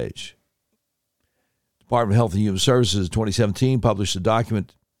updated page. Department of Health and Human Services 2017 published a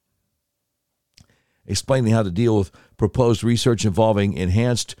document explaining how to deal with proposed research involving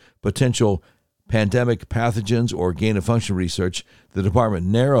enhanced potential pandemic pathogens or gain-of-function research. The department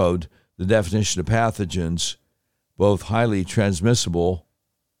narrowed the definition of pathogens, both highly transmissible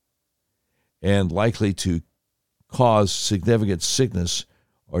and likely to cause significant sickness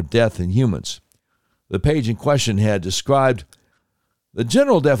or death in humans. The page in question had described the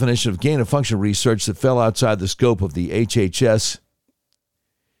general definition of gain-of-function research that fell outside the scope of the HHS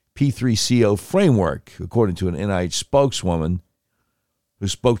P3CO framework, according to an NIH spokeswoman who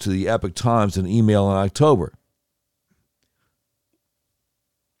spoke to the Epoch Times in an email in October.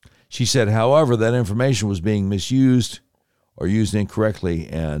 She said, however, that information was being misused or used incorrectly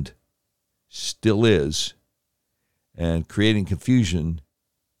and still is, and creating confusion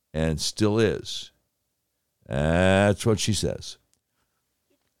and still is. That's what she says.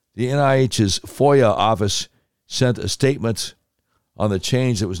 The NIH's FOIA office sent a statement on the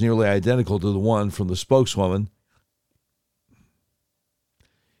change that was nearly identical to the one from the spokeswoman.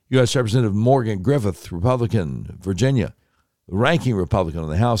 U.S. Representative Morgan Griffith, Republican, Virginia, the ranking Republican on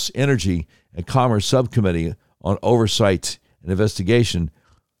the House Energy and Commerce Subcommittee on Oversight and Investigation,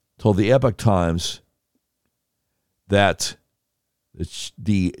 told the Epoch Times that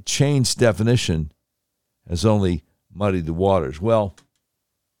the changed definition has only muddied the waters. Well,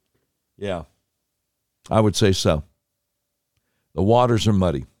 yeah, I would say so. The waters are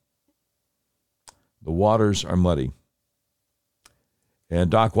muddy. The waters are muddy. And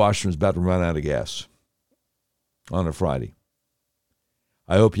Doc Washburn's about to run out of gas. on a Friday.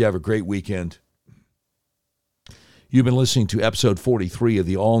 I hope you have a great weekend. You've been listening to episode 43 of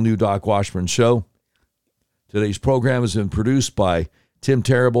the all-new Doc Washburn Show. Today's program has been produced by Tim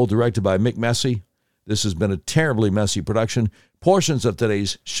Terrible, directed by Mick Messy. This has been a terribly messy production. Portions of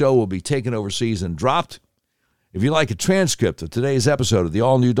today's show will be taken overseas and dropped. If you'd like a transcript of today's episode of the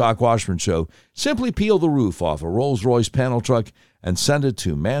all-new Doc Washburn Show, simply peel the roof off a Rolls-Royce panel truck and send it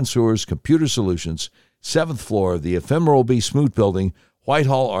to Mansour's Computer Solutions, 7th floor of the ephemeral B. Smoot Building,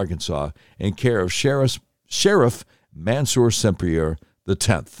 Whitehall, Arkansas, in care of Sheriff Mansour Semprier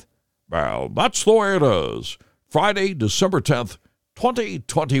X. Well, that's the way it is. Friday, December 10th,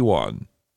 2021.